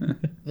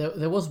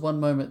 There was one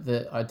moment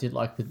that I did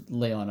like with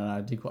Leon, and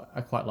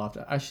I quite laughed.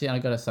 Actually, I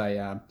got to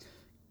say,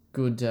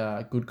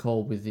 good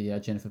call with the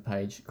Jennifer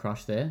Page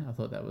crush there. I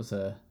thought that was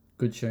a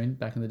good tune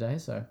back in the day.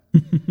 So,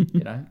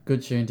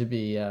 good tune to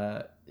be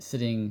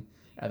sitting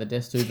at the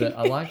desk too. But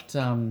I liked,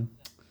 I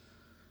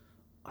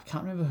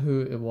can't remember who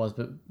it was,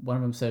 but one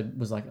of them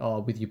was like, "Oh,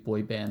 with your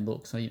boy band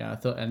looks." So, I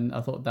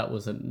thought that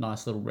was a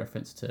nice little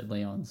reference to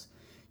Leon's,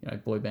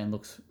 boy band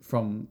looks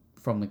from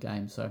the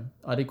game. So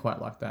I did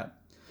quite like that.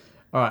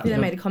 All right. They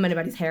made a comment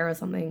about his hair or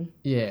something.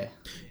 Yeah.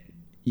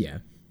 Yeah.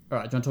 All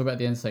right, do you want to talk about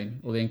the end scene,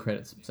 or the end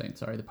credits scene?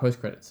 Sorry, the post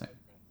credits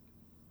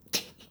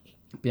scene.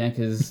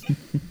 Bianca's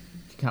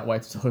can't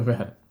wait to talk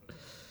about it.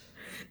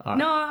 Right.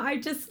 No, I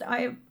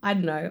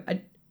don't know.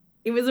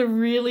 It was a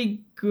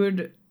really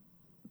good,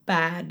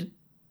 bad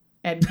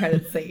end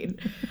credit scene,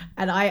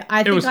 and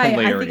I think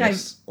I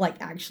like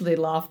actually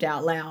laughed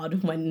out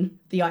loud when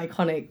the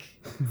iconic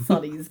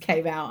Sonnies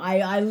came out.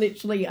 I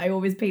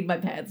always peed my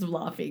pants of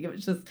laughing. It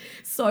was just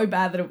so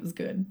bad that it was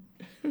good.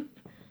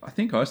 I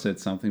think I said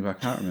something, but I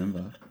can't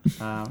remember.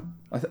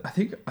 I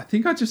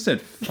think I just said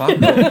fuck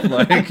off.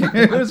 Like,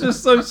 it was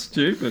just so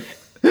stupid.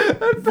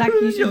 Zach,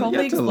 you should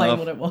probably explain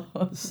what it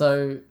was.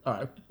 So, all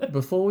right,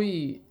 before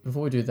we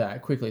do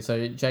that quickly.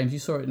 So, James, you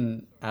saw it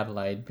in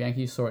Adelaide. Bianca,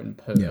 you saw it in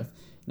Perth. Yeah.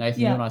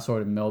 Nathan, you and I saw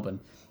it in Melbourne.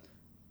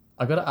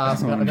 I got to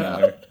ask.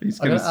 He's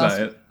going to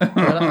say it. I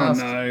got to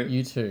ask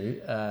you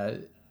two,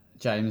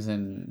 James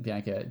and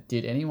Bianca.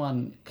 Did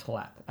anyone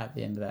clap at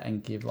the end of that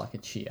and give like a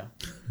cheer?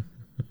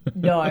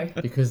 No,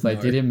 because they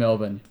did in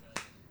Melbourne.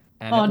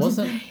 And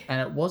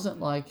it wasn't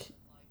like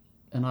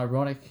an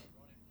ironic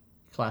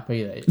clap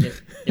either.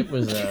 It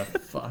was a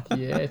fuck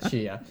yeah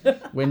cheer.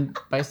 When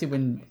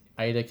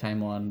Ada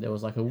came on, there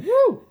was like a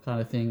woo kind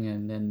of thing,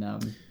 and then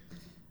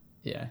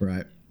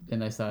right. Then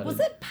they started. Was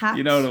it Pat?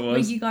 You know what it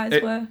was? Where you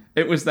guys were?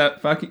 It was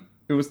that fucking.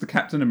 It was the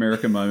Captain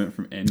America moment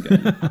from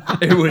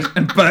Endgame. It was,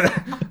 but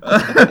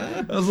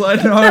I was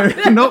like,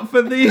 no, not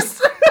for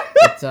this.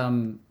 But,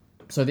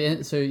 so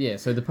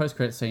the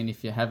post-credit scene,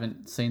 if you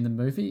haven't seen the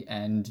movie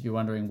and you're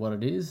wondering what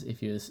it is,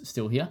 if you're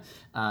still here,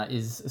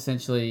 is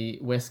essentially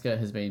Wesker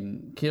has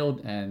been killed,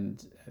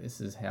 and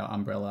this is how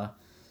Umbrella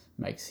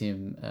makes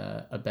him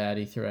a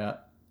baddie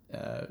throughout.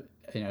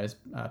 As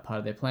part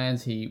of their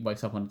plans, he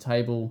wakes up on a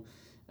table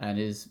and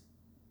is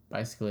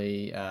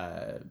basically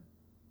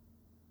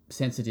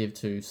sensitive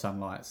to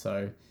sunlight.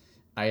 So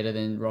Ada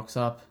then rocks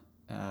up,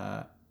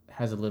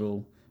 has a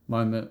little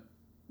moment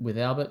with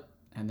Albert,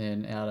 and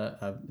then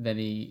then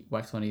he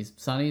whacks on his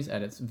sunnies,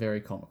 and it's very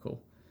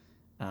comical.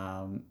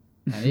 And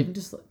even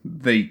just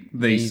the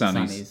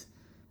sunnies,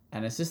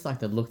 and it's just like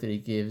the look that he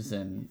gives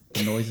and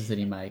the noises that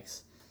he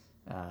makes.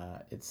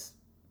 It's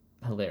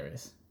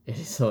hilarious. It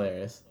is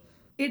hilarious.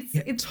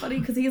 It's funny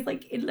because he's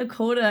like in the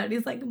corner and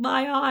he's like,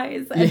 my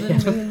eyes, and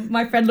then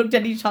my friend looked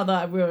at each other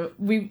and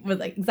we were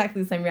like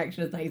exactly the same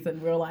reaction as Nathan.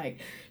 We were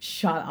like,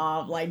 shut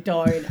up, like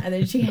don't. And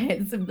then she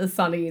hands him the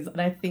sunnies, and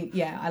I think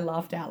I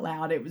laughed out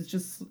loud. It was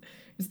too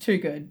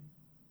good.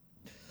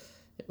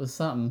 It was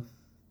something.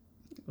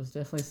 It was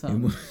definitely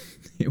something.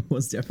 It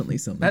was definitely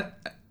something.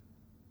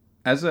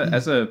 As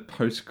a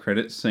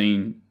post-credit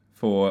scene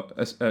for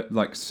a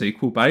like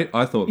sequel bait,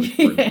 I thought it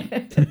was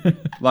brilliant.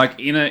 Like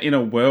in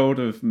a world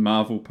of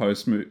Marvel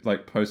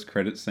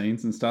post-credit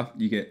scenes and stuff,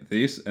 you get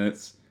this, and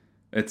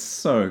it's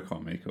so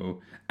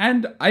comical,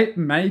 and it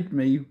made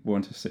me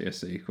want to see a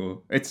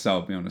sequel. It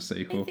sold me on a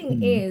sequel. The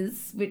thing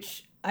is,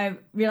 which I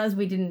realized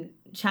we didn't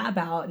chat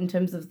about in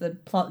terms of the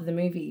plot of the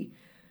movie,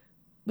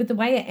 with the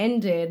way it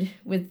ended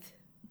with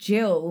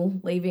Jill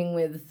leaving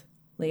with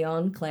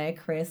Leon, Claire,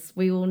 Chris,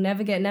 we will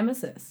never get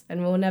Nemesis,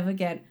 and we'll never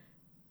get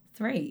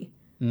 3.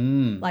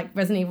 Like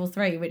Resident Evil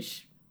 3,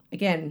 which,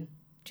 again,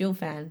 Jill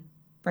fan,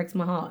 breaks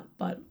my heart,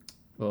 but...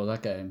 Well,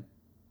 that game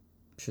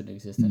shouldn't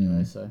exist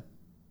anyway, so...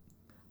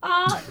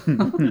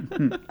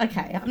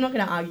 okay, I'm not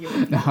going to argue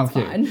with you, it's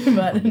fine,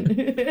 but...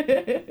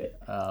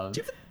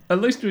 At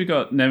least we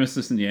got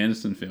Nemesis in the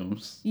Anderson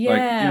films. Yeah,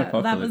 like, in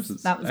Apocalypse,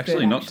 that was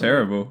actually not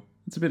terrible.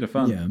 It's a bit of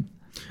fun. Yeah.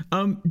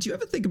 Do you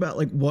ever think about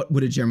like what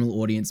would a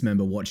general audience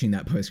member watching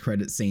that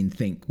post-credit scene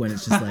think when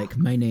it's just like,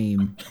 my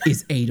name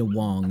is Ada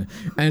Wong,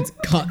 and it's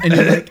cut, and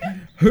you're like,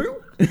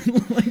 who?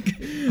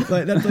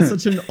 like that's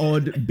such an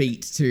odd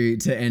beat to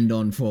end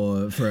on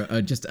for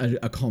just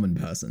a common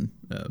person.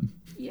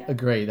 Yeah.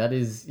 Agree. That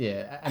is,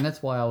 and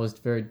that's why I was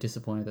very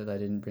disappointed that they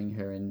didn't bring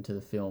her into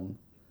the film,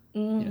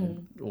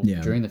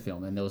 during the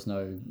film, and there was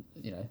no,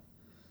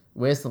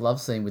 where's the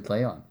love scene with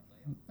Leon?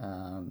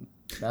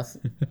 That's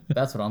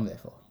what I'm there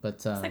for. But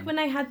it's like when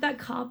they had that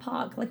car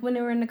park, like when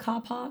they were in the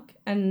car park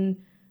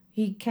and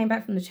he came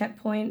back from the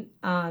checkpoint.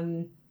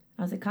 I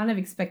was like kind of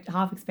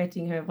half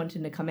expecting her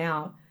wanting to come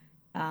out,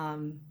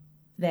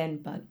 then,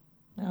 but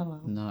oh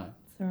well. No,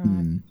 it's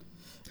alright.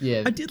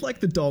 Yeah, I did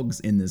like the dogs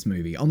in this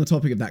movie. On the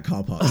topic of that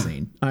car park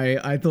scene,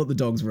 I thought the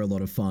dogs were a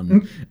lot of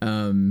fun.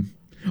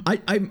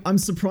 I'm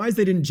surprised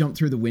they didn't jump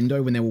through the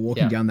window when they were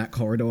walking down that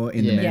corridor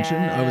in the mansion.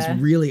 I was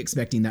really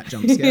expecting that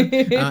jump scare.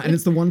 And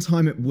it's the one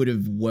time it would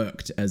have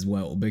worked as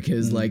well,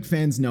 because like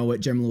fans know it,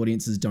 general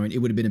audiences don't. It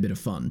would have been a bit of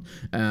fun.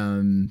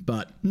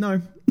 But no.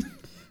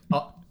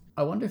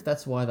 I wonder if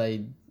that's why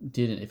they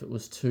didn't, if it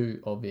was too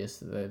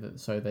obvious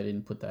so they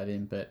didn't put that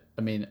in. But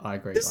I mean, I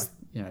agree.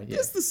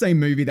 It's the same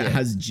movie that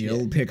has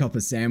Jill pick up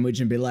a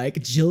sandwich and be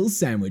like, Jill's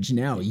sandwich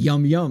now,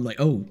 yum yum. Like,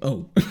 oh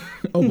boy.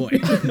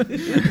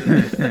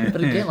 But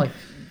again, like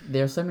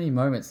there are so many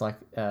moments, like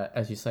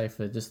as you say,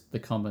 for just the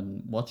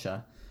common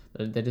watcher,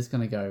 they're just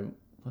gonna go,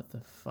 what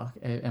the fuck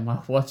am I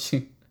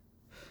watching?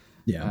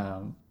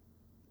 Yeah.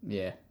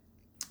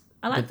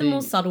 I like the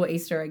more subtle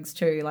Easter eggs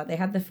too. Like they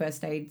had the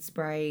first aid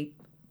spray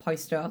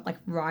poster like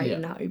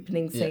in that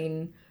opening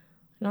scene,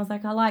 and I was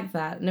like, I like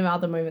that. And there were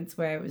other moments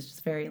where it was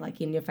just very like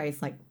in your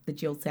face, like the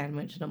Jill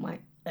sandwich, and I'm like,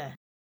 eh.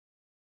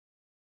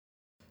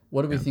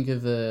 What do we think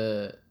of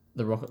the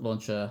rocket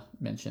launcher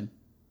mention?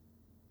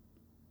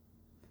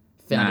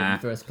 Found it in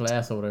first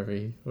class, or whatever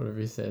he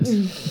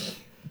says.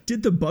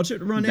 Did the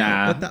budget run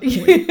out at that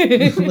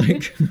point?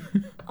 Like,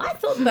 I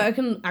thought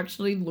Birkin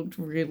actually looked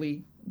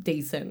really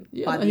decent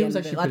by the end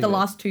of it. Like the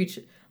last two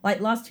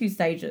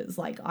stages,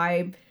 like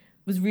I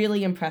was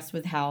really impressed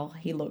with how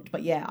he looked.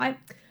 But yeah,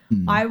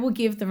 I will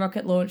give the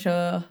rocket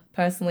launcher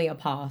personally a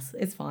pass.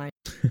 It's fine.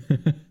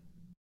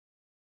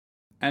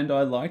 And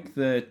I like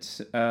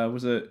that. Who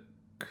was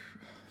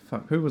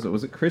it?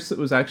 Was it Chris that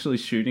was actually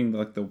shooting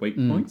like the weak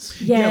points?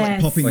 Yes,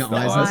 like popping the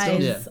eyes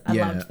and stuff. I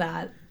loved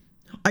that.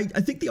 I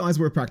think the eyes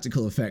were a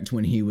practical effect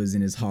when he was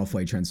in his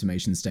halfway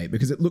transformation state,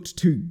 because it looked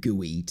too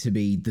gooey to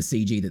be the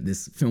CG that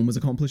this film was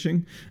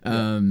accomplishing.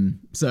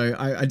 So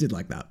I did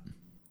like that.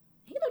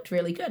 He looked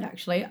really good,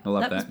 actually. I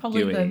love that. was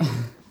probably Gooey.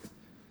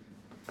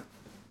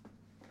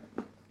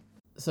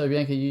 So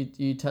Bianca,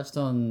 you touched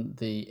on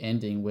the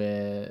ending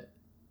where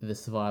the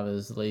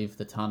survivors leave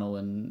the tunnel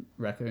and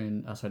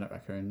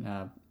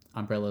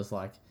Umbrella's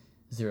like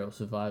 0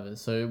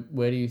 survivors. So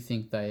where do you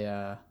think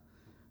they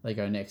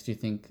go next? Do you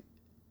think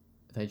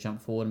they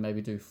jump forward and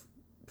maybe do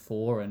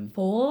 4 and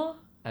 4?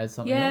 Add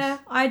something else? Yeah,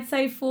 I'd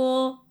say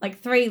 4.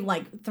 3,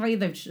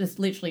 they've just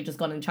literally just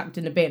gone and chucked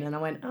in a bin, and I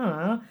went,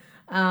 oh.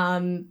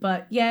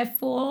 But yeah,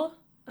 4.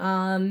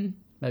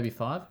 Maybe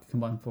 5?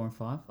 Combine 4 and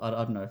 5? I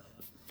don't know.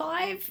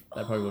 5?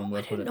 That probably wouldn't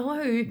work, would it? No. No,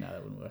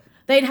 that wouldn't work.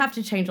 They'd have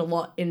to change a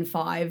lot in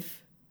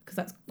 5, because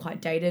that's quite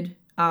dated.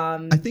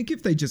 I think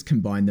if they just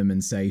combine them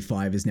and say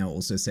 5 is now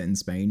also set in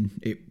Spain,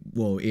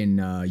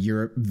 in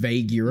Europe,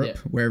 vague Europe,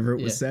 wherever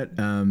it was set,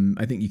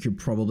 I think you could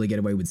probably get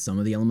away with some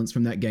of the elements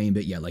from that game.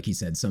 But yeah, like you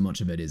said, so much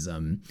of it is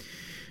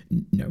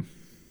no.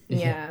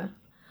 Yeah.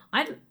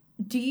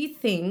 Do you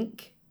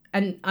think,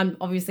 and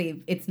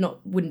obviously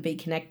wouldn't be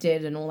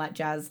connected and all that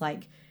jazz,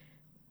 like,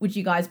 would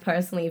you guys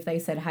personally, if they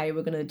said, hey,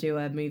 we're going to do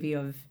a movie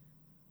of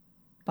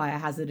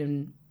Biohazard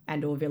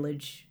and or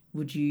Village,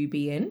 would you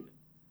be in?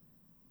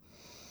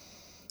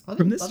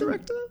 From this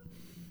director?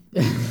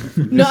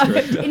 No,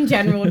 in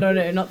general,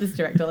 no, not this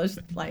director. Let's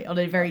on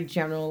a very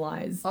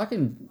generalized. I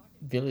can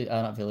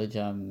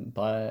Biohazard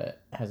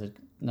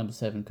number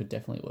 7 could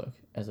definitely work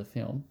as a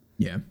film.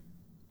 Yeah.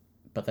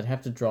 But they'd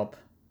have to drop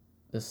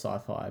the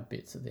sci-fi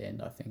bits at the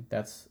end, I think.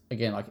 That's,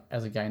 again, like,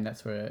 as a game,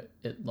 that's where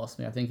it lost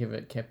me. I think if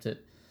it kept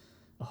it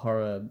a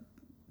horror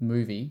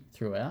movie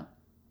throughout,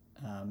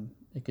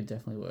 it could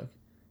definitely work.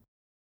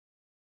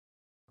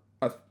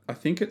 I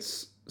think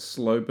it's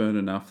slow burn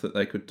enough that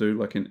they could do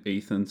like an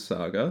Ethan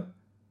saga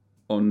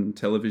on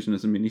television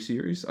as a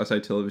miniseries. I say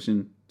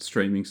television,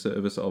 streaming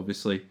service,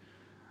 obviously.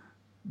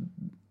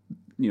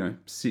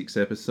 6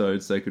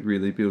 episodes, they could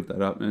really build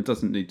that up. And it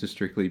doesn't need to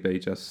strictly be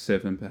just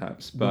 7,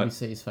 perhaps. But Will we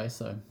see his face,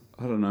 though?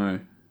 I don't know.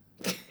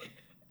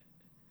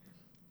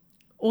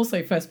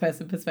 Also,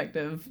 first-person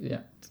perspective. Yeah.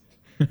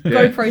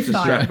 GoPro just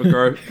style. strap a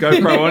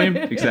GoPro on him.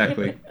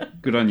 Exactly.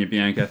 Good on you,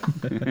 Bianca.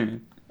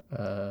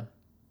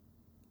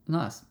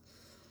 Nice.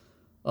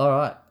 All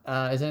right.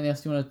 Is there anything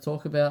else you want to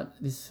talk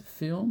about this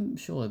film?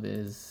 Sure,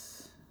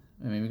 there's...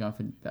 we're going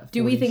for about 40.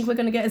 Do we think we're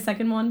going to get a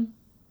second one?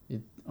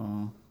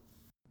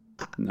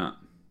 No.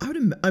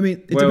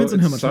 It depends on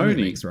how much money it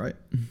makes, right?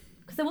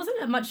 Because there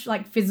wasn't much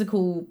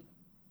physical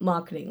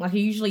marketing. Like,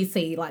 you usually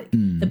see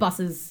the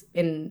buses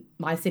in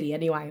my city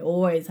anyway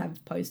always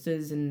have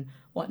posters and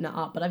whatnot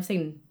up, but I've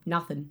seen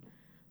nothing.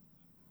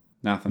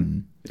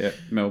 Yeah,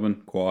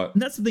 Melbourne, quiet.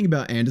 And that's the thing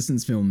about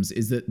Anderson's films,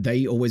 is that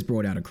they always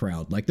brought out a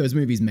crowd. Like, those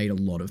movies made a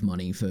lot of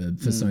money for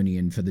Sony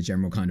and for the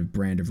general kind of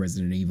brand of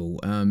Resident Evil.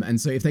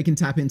 And so if they can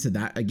tap into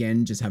that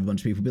again, just have a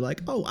bunch of people be like,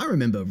 oh, I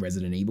remember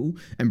Resident Evil,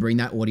 and bring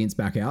that audience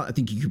back out, I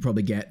think you could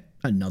probably get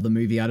another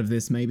movie out of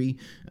this, maybe.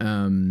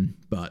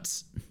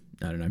 But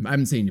I don't know. I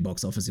haven't seen any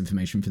box office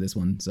information for this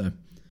one, so.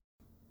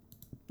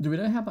 Do we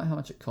know how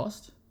much it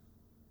cost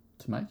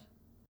to make?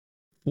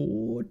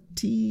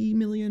 40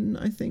 million,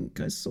 I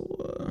think I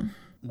saw.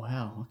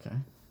 Wow, okay.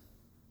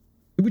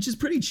 Which is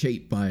pretty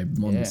cheap by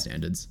modern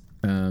standards.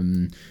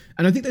 And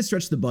I think they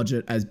stretched the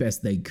budget as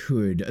best they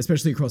could,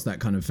 especially across that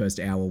kind of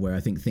first hour where I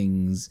think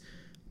things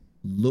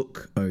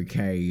look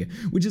okay.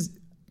 Which is,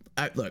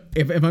 look,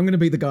 if I'm going to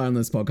be the guy on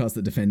this podcast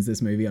that defends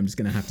this movie, I'm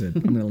going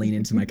to lean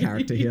into my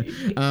character here.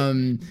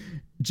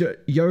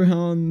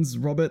 Johannes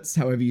Roberts,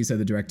 however you say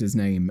the director's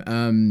name,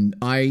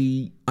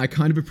 I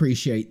kind of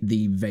appreciate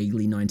the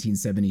vaguely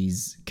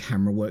 1970s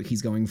camera work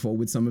he's going for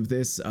with some of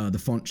this. The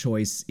font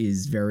choice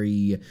is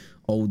very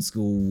old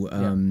school.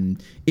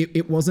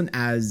 It wasn't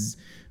as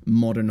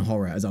modern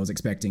horror as I was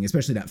expecting,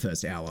 especially that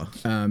first hour.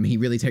 He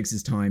really takes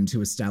his time to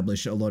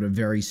establish a lot of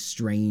very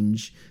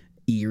strange,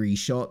 eerie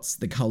shots.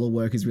 The color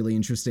work is really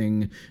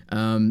interesting.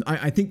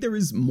 I think there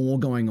is more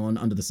going on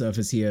under the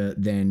surface here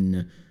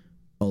than...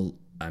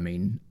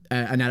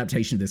 an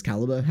adaptation of this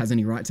caliber has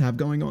any right to have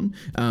going on.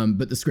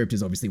 But the script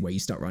is obviously where you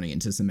start running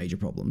into some major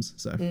problems.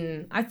 So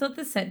I thought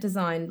the set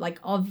design,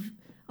 of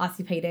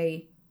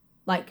RCPD,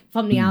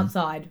 from the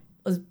outside,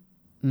 was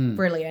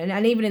brilliant,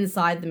 and even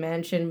inside the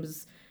mansion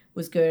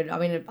was good. I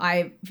mean,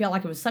 I feel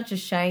like it was such a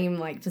shame,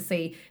 to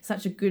see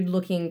such a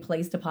good-looking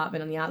police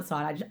department on the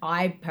outside.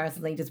 I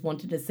personally just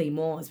wanted to see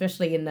more,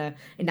 especially in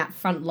that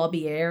front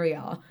lobby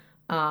area.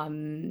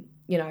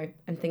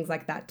 And things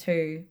like that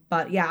too.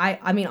 But yeah,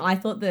 I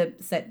thought the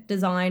set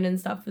design and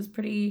stuff was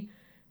pretty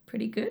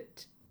good.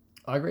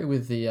 I agree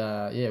with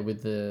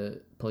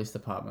the police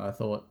department. I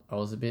thought I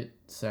was a bit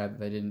sad that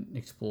they didn't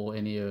explore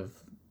any of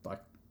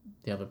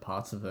the other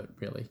parts of it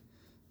really,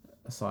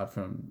 aside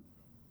from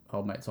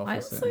Old Mate's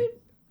office.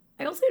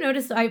 I also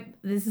noticed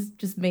this is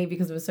just me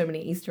because there were so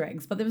many Easter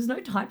eggs, but there was no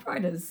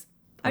typewriters.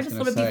 I just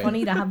thought it'd be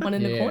funny to have one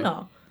in the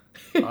corner.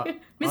 I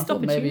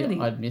thought maybe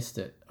I'd missed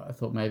it. I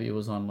thought maybe it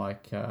was on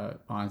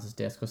Irons'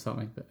 desk or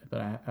something,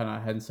 but I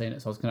hadn't seen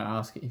it, so I was going to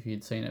ask if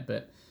you'd seen it.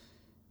 But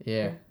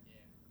yeah,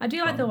 I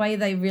do like the way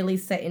they really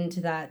set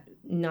into that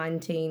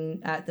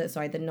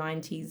the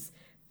 90s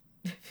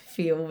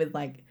feel with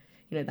like,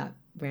 you know, that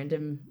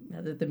random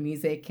the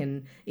music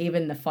and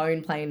even the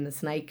phone playing the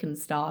snake and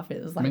stuff.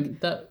 It was like, I mean,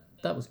 that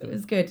was good. It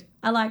was good.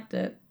 I liked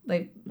it.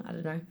 I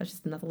don't know. That's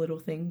just another little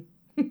thing.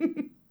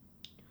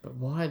 But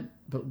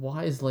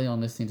why is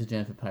Leon listening to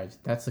Jennifer Page?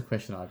 That's the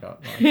question I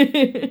got.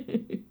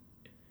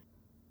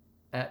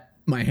 Like,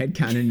 my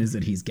headcanon is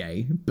that he's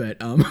gay, but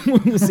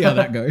we'll see how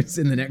that goes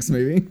in the next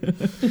movie.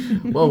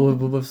 Well,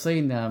 we've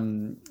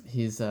seen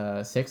his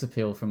sex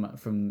appeal from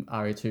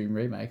RE2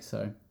 remake,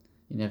 so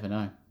you never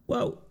know.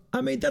 Well,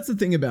 I mean, that's the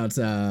thing about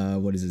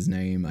what is his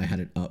name? I had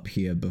it up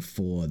here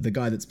before. The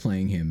guy that's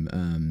playing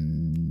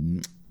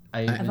him,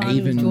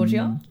 Ivan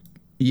Georgia.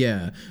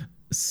 Yeah,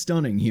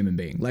 stunning human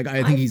being. Like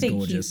I think he's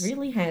gorgeous. He's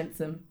really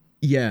handsome.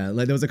 Yeah,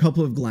 like there was a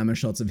couple of glamour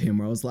shots of him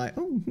where I was like,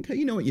 oh, okay,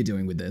 you know what you're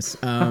doing with this.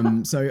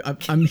 So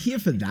I'm here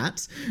for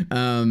that.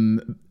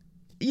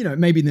 You know,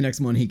 maybe in the next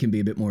one he can be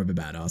a bit more of a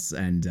badass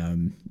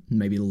and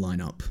maybe it'll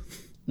line up.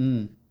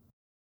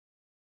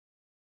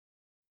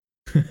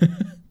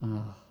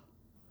 Oh.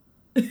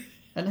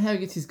 And how he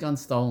gets his gun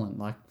stolen,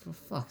 like, for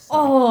fuck's sake.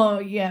 Oh,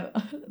 yeah.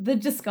 The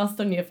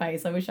disgust on your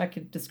face. I wish I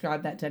could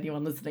describe that to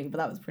anyone listening, but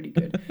that was pretty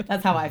good.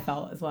 That's how I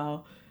felt as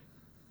well.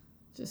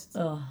 Just...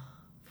 Oh,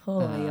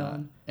 poor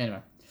Leon. Anyway.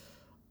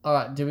 All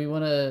right, do we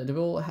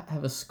all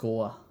have a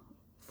score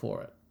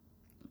for it?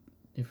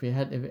 If we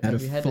had... Out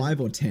of 5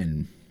 or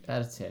 10?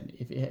 Out of 10.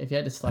 If you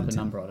had to slap a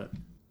number on it,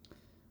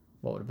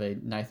 what would it be?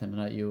 Nathan,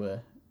 I know you were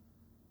a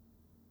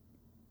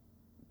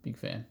big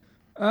fan.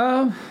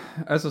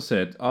 As I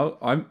said,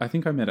 I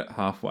think I met it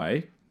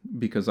halfway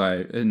because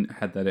I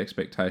had that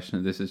expectation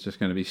that this is just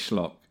going to be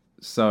schlock.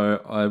 So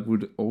I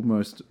would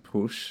almost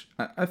push.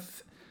 I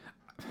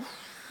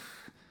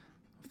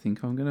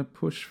think I'm going to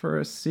push for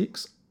a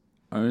 6,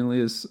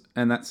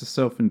 and that's a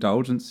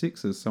self-indulgent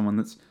 6 as someone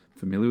that's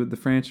familiar with the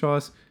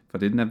franchise. If I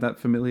didn't have that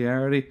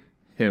familiarity,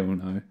 hell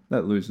no,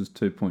 that loses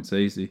 2 points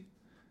easy.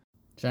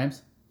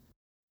 James?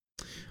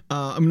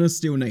 I'm gonna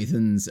steal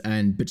Nathan's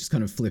but just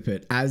kind of flip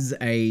it. As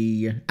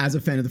a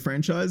fan of the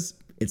franchise,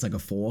 it's like a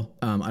 4.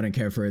 I don't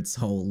care for its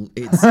whole.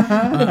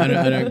 I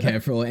don't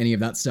care for any of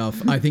that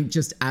stuff. I think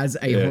just as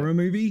a horror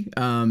movie,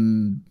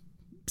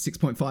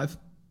 6.5.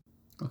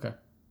 Okay.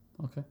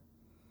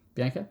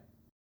 Bianca?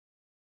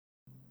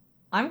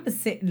 I'm gonna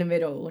sit in the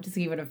middle, just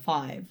give it a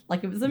 5.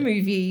 Like, it was a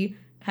movie,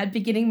 had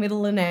beginning,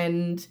 middle, and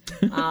end.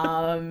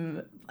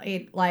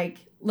 It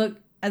look,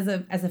 as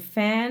a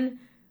fan,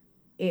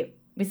 it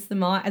missed the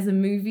mark. As a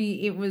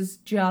movie, it was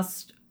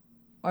just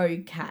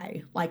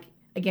okay. Like,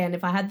 again,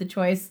 if I had the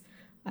choice,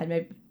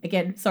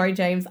 sorry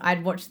James,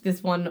 I'd watch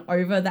this one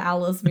over the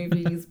Alice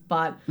movies,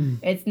 but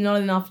it's not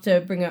enough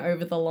to bring it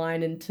over the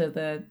line into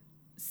the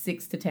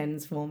 6 to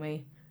 10s for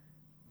me.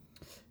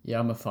 Yeah,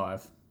 I'm a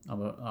 5.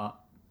 I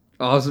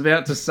was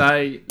about to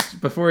say,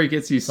 before he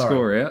gets his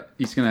score out,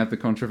 he's going to have the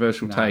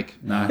controversial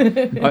take. No.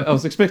 I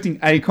was expecting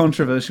a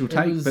controversial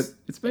take, but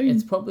it's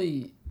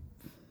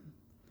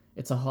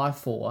a high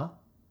 4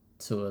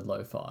 to a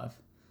low 5.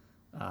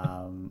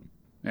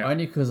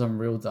 Only because I'm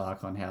real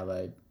dark on how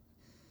they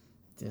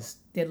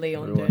just did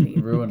Leon dirty.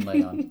 Ruin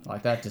Leon.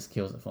 Like, that just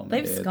kills it for me.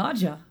 They've scarred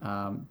you.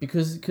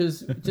 Because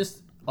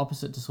just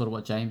opposite to sort of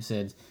what James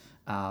said,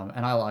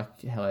 and I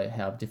like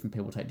how different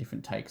people take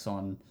different takes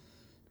on,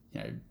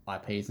 you know,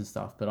 IPs and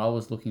stuff, but I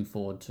was looking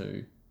forward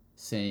to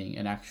seeing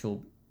an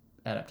actual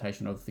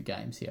adaptation of the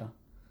games here.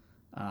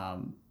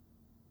 And,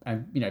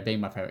 you know, being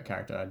my favourite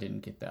character, I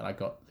didn't get that. I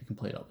got the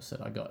complete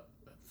opposite. I got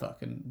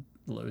fucking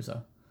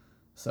loser.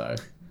 So...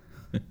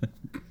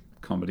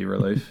 Comedy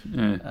relief.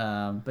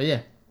 Yeah. But yeah.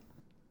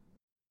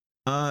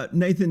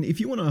 Nathan, if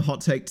you want a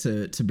hot take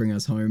to bring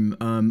us home,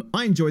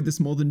 I enjoyed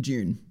this more than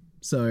Dune.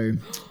 So...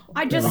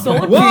 I just saw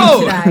Dune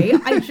today.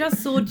 I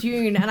just saw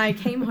Dune and I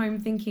came home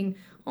thinking,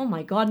 oh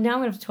my God, now I'm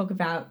going to have to talk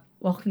about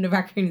Welcome to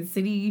Raccoon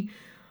City,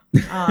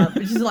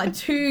 which is like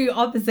two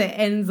opposite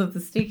ends of the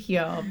stick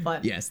here.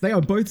 But yes, they are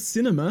both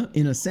cinema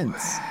in a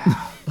sense.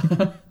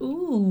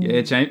 Ooh.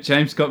 Yeah,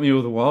 James got me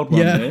with a wild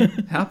one there.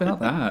 How about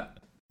that?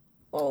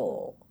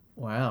 Oh.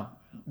 Wow.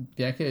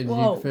 Bianca, did you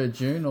prefer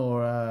Dune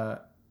or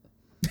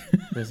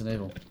Resident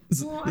Evil?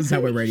 This is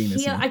how we're rating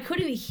this now. I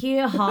couldn't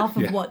hear half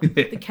of what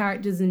the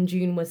characters in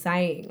Dune were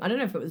saying. I don't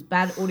know if it was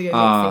bad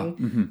audio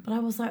mixing, but I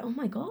was like, oh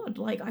my God,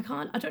 like I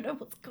don't know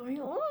what's going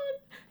on.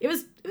 It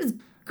was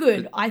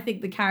good. I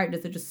think the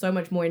characters are just so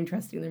much more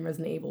interesting than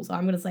Resident Evil. So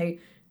I'm going to say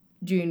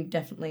Dune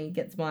definitely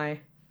gets my...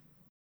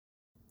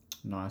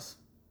 Nice.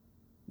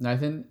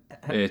 Nathan,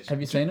 have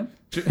you seen him?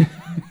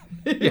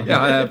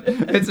 Yeah, I have.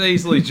 It's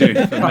easily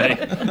Dune for me.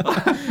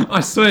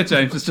 I swear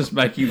James is just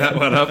making that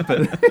one up. But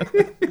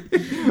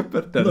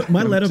look,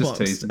 my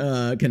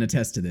Letterboxd can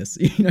attest to this.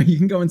 You know, you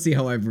can go and see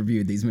how I've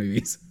reviewed these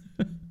movies.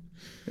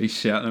 He's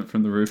shouting it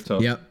from the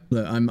rooftop. Yep.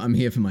 Look, I'm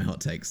here for my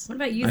hot takes. What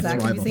about you,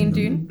 Zach? Have you seen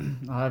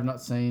Dune? I have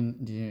not seen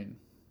Dune.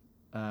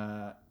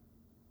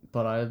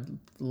 But I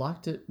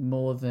liked it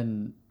more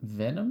than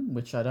Venom,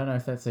 which I don't know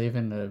if that's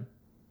even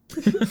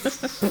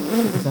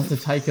Just have to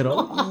take it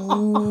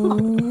all.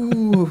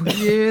 Ooh,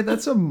 yeah,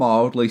 that's a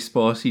mildly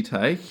spicy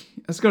take.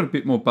 It's got a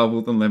bit more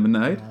bubble than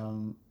lemonade.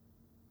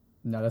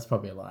 No, that's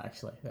probably a lie.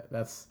 Actually,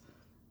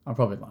 I'm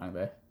probably lying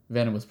there.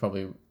 Venom was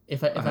probably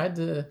if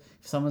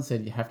someone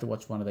said you have to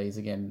watch one of these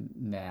again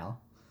now.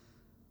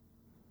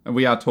 And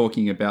we are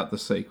talking about the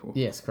sequel.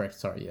 Yes, correct.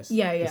 Sorry, yes.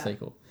 Yeah. The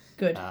sequel.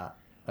 Good.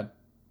 I'd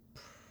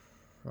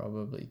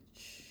probably.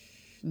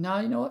 No,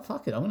 you know what?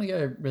 Fuck it. I'm gonna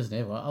go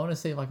Resident Evil. I want to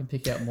see if I can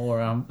pick out more.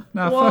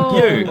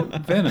 Fuck you,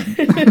 Venom.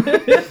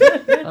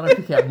 I want to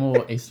pick out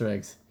more Easter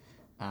eggs.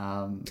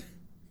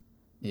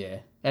 Yeah.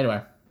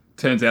 Anyway.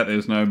 Turns out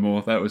there's no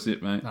more. That was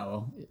it, mate. Oh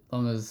well. As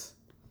long as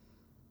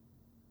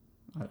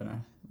I don't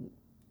know.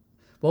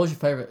 What was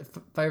your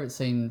favorite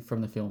scene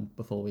from the film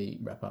before we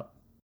wrap up?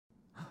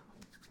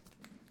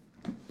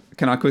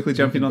 Can I quickly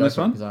jump in on this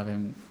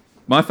one?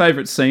 My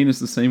favourite scene is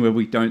the scene where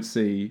we don't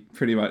see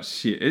pretty much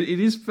shit. It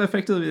is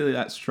effectively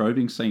that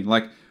strobing scene.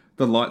 Like,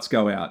 the lights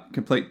go out,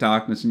 complete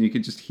darkness, and you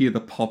can just hear the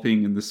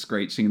popping and the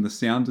screeching, and the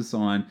sound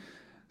design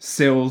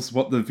sells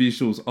what the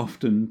visuals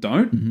often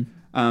don't.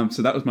 Mm-hmm.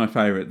 So that was my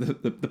favourite.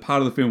 The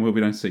part of the film where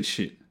we don't see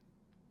shit.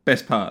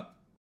 Best part.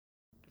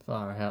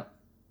 Far out.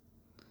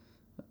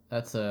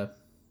 That's a...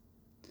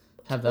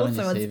 Have that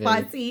also on your a CV.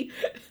 spicy.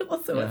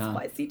 Also a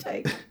spicy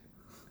take.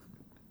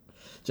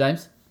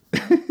 James?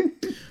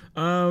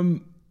 All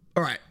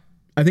right.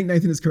 I think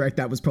Nathan is correct.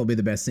 That was probably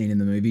the best scene in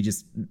the movie.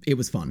 Just, it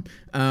was fun.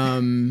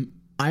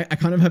 I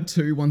kind of have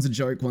two. One's a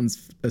joke,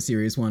 one's a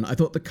serious one. I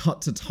thought the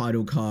cut to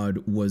title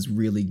card was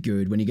really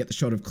good when you get the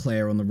shot of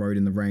Claire on the road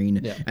in the rain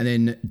and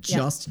then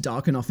just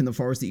dark enough in the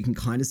forest that you can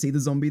kind of see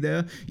the zombie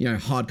there. You know,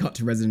 hard cut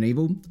to Resident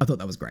Evil. I thought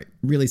that was great.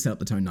 Really set up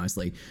the tone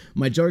nicely.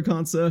 My joke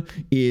answer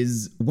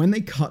is when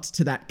they cut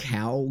to that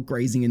cow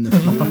grazing in the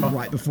field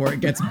right before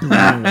it gets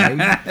blown away.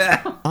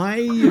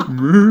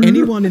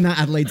 Anyone in that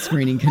Adelaide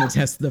screening can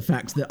attest to the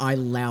fact that I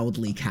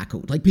loudly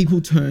cackled. Like,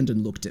 people turned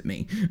and looked at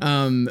me.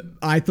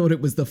 I thought it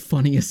was the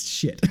funniest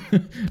shit.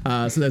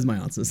 So there's my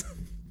answers.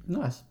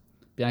 Nice.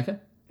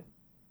 Bianca?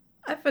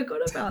 I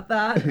forgot about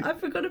that.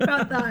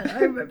 I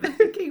remember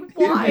thinking,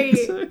 why?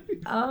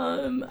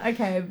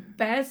 Okay,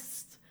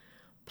 best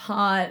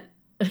part.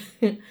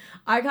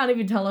 I can't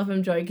even tell if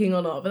I'm joking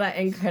or not, but that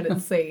end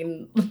credit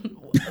scene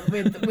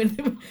with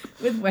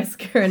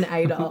Wesker and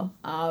Ada,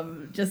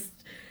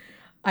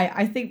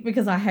 I think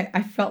because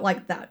I felt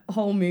like that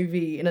whole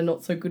movie in a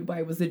not so good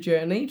way was a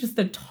journey. Just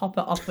to top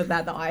it off with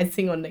that, the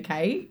icing on the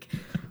cake.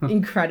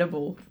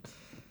 Incredible.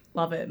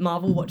 Love it.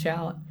 Marvel, watch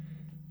out.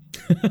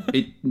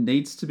 It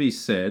needs to be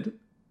said,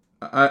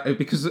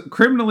 because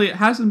criminally it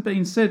hasn't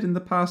been said in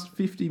the past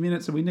 50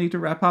 minutes and we need to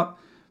wrap up.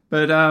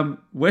 But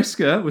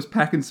Wesker was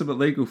packing some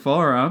illegal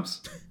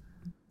firearms.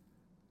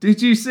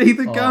 Did you see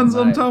the guns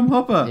on Tom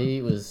Hopper?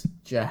 He was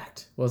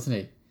jacked, wasn't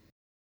he?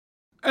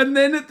 And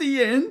then at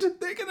the end,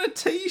 they're going to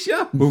tease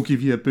you. We'll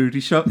give you a booty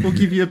shot. We'll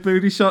give you a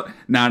booty shot.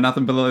 Nah,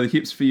 nothing below the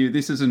hips for you.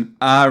 This is an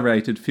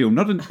R-rated film,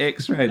 not an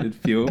X-rated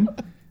film.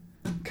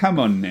 Come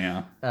on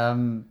now.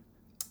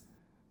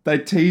 They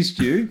teased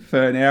you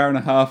for an hour and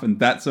a half, and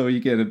that's all you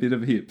get, a bit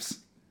of hips.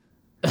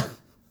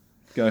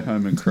 Go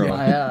home and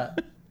cry.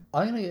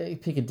 I'm going to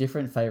pick a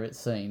different favourite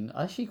scene.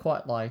 I actually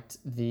quite liked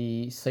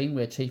the scene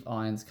where Chief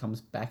Irons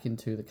comes back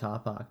into the car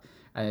park,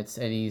 and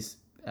he's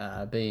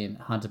being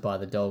hunted by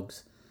the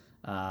dogs.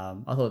 I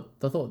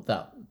thought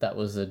that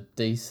was a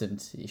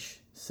decent-ish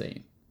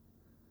scene.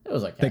 It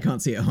was okay. They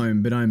can't see it at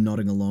home, but I'm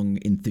nodding along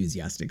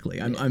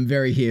enthusiastically. I'm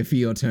very here for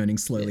your turning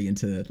slowly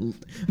into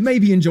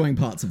maybe enjoying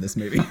parts of this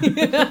movie.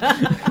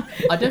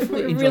 I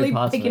definitely enjoy really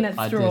parts picking of it.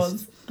 at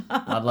straws.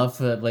 I'd love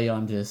for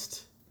Leon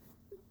just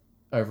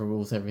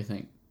overrules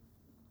everything.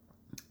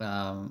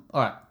 All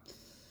right.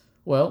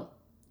 Well,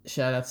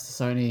 shout outs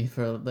to Sony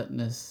for letting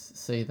us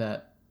see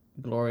that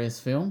glorious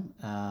film.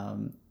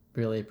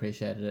 Really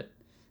appreciated it.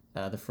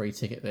 The free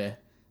ticket there.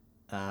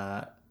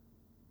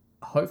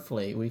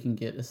 Hopefully we can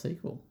get a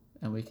sequel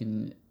and we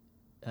can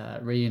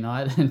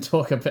reunite and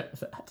talk about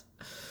that.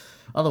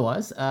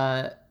 Otherwise,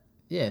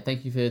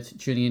 thank you for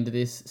tuning into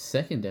this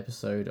second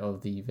episode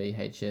of the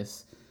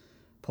VHS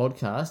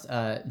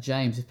podcast.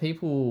 James, if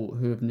people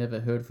who have never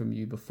heard from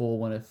you before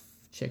want to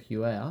check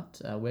you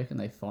out, where can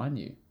they find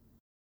you?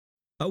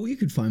 Oh, well, you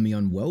could find me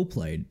on Well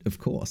Played, of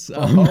course.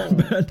 No,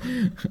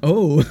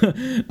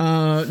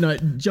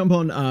 jump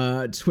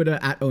on Twitter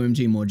at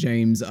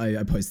OMGMoreJames.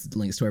 I post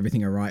links to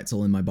everything I write. It's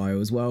all in my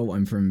bio as well.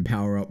 I'm from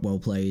Power Up, Well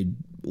Played,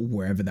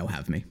 wherever they'll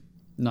have me.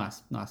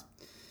 Nice.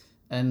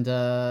 And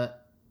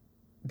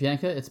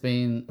Bianca, it's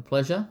been a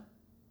pleasure.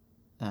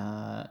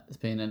 It's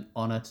been an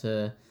honour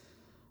to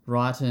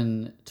write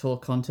and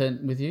talk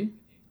content with you.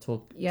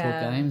 Talk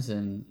games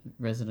and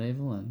Resident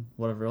Evil and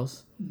whatever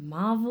else.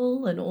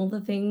 Marvel and all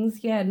the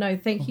things. Yeah, no,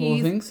 thank you. All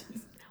the things.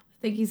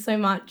 Thank you so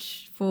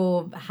much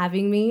for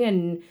having me,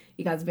 and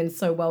you guys have been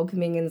so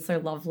welcoming and so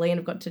lovely, and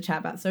I've got to chat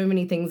about so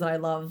many things that I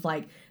love,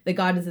 like the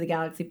Guardians of the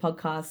Galaxy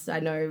podcast. I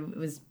know it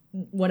was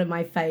one of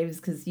my faves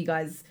because you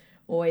guys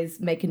always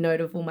make a note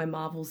of all my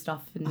Marvel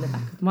stuff in the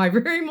back of my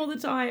room all the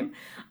time.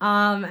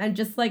 And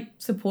just like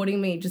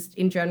supporting me just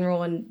in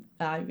general. And,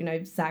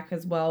 Zach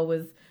as well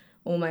with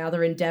all my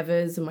other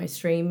endeavors and my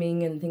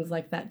streaming and things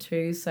like that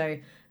too. So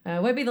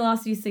it won't be the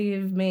last you see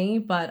of me,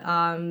 but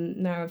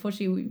no,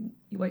 unfortunately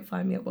you won't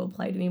find me at Well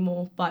Played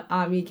anymore. But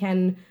you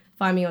can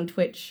find me on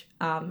Twitch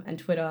and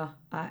Twitter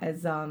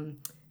as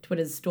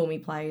Twitter's Stormy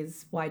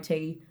Plays YT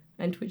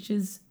and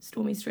Twitch's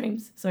Stormy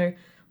Streams. So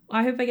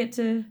I hope I get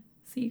to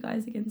see you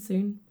guys again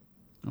soon.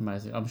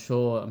 Amazing. I'm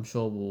sure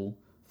we'll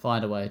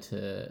find a way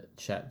to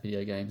chat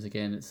video games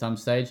again at some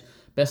stage.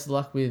 Best of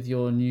luck with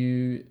your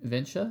new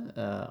venture.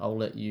 I'll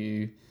let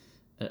you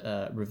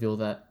reveal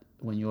that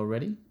when you're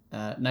ready.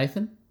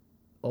 Nathan,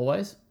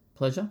 always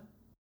pleasure.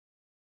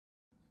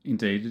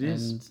 Indeed it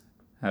is. And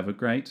have a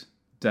great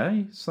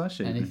day /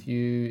 evening. And if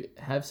you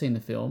have seen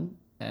the film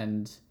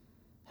and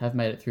have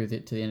made it through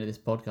to the end of this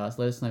podcast,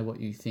 let us know what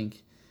you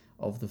think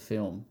of the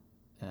film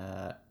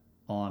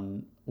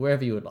on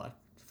wherever you would like.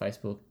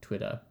 Facebook,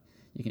 Twitter.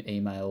 You can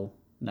email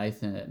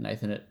Nathan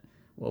at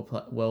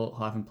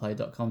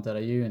well-played.com.au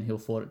and he'll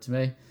forward it to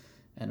me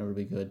and it'll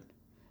be good.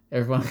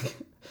 Everyone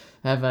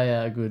have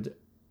a good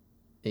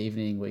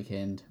evening,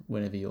 weekend,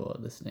 whenever you're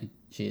listening.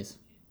 Cheers.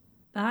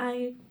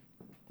 Bye.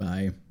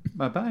 Bye.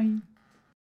 Bye-bye.